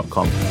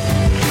bikeradar.com.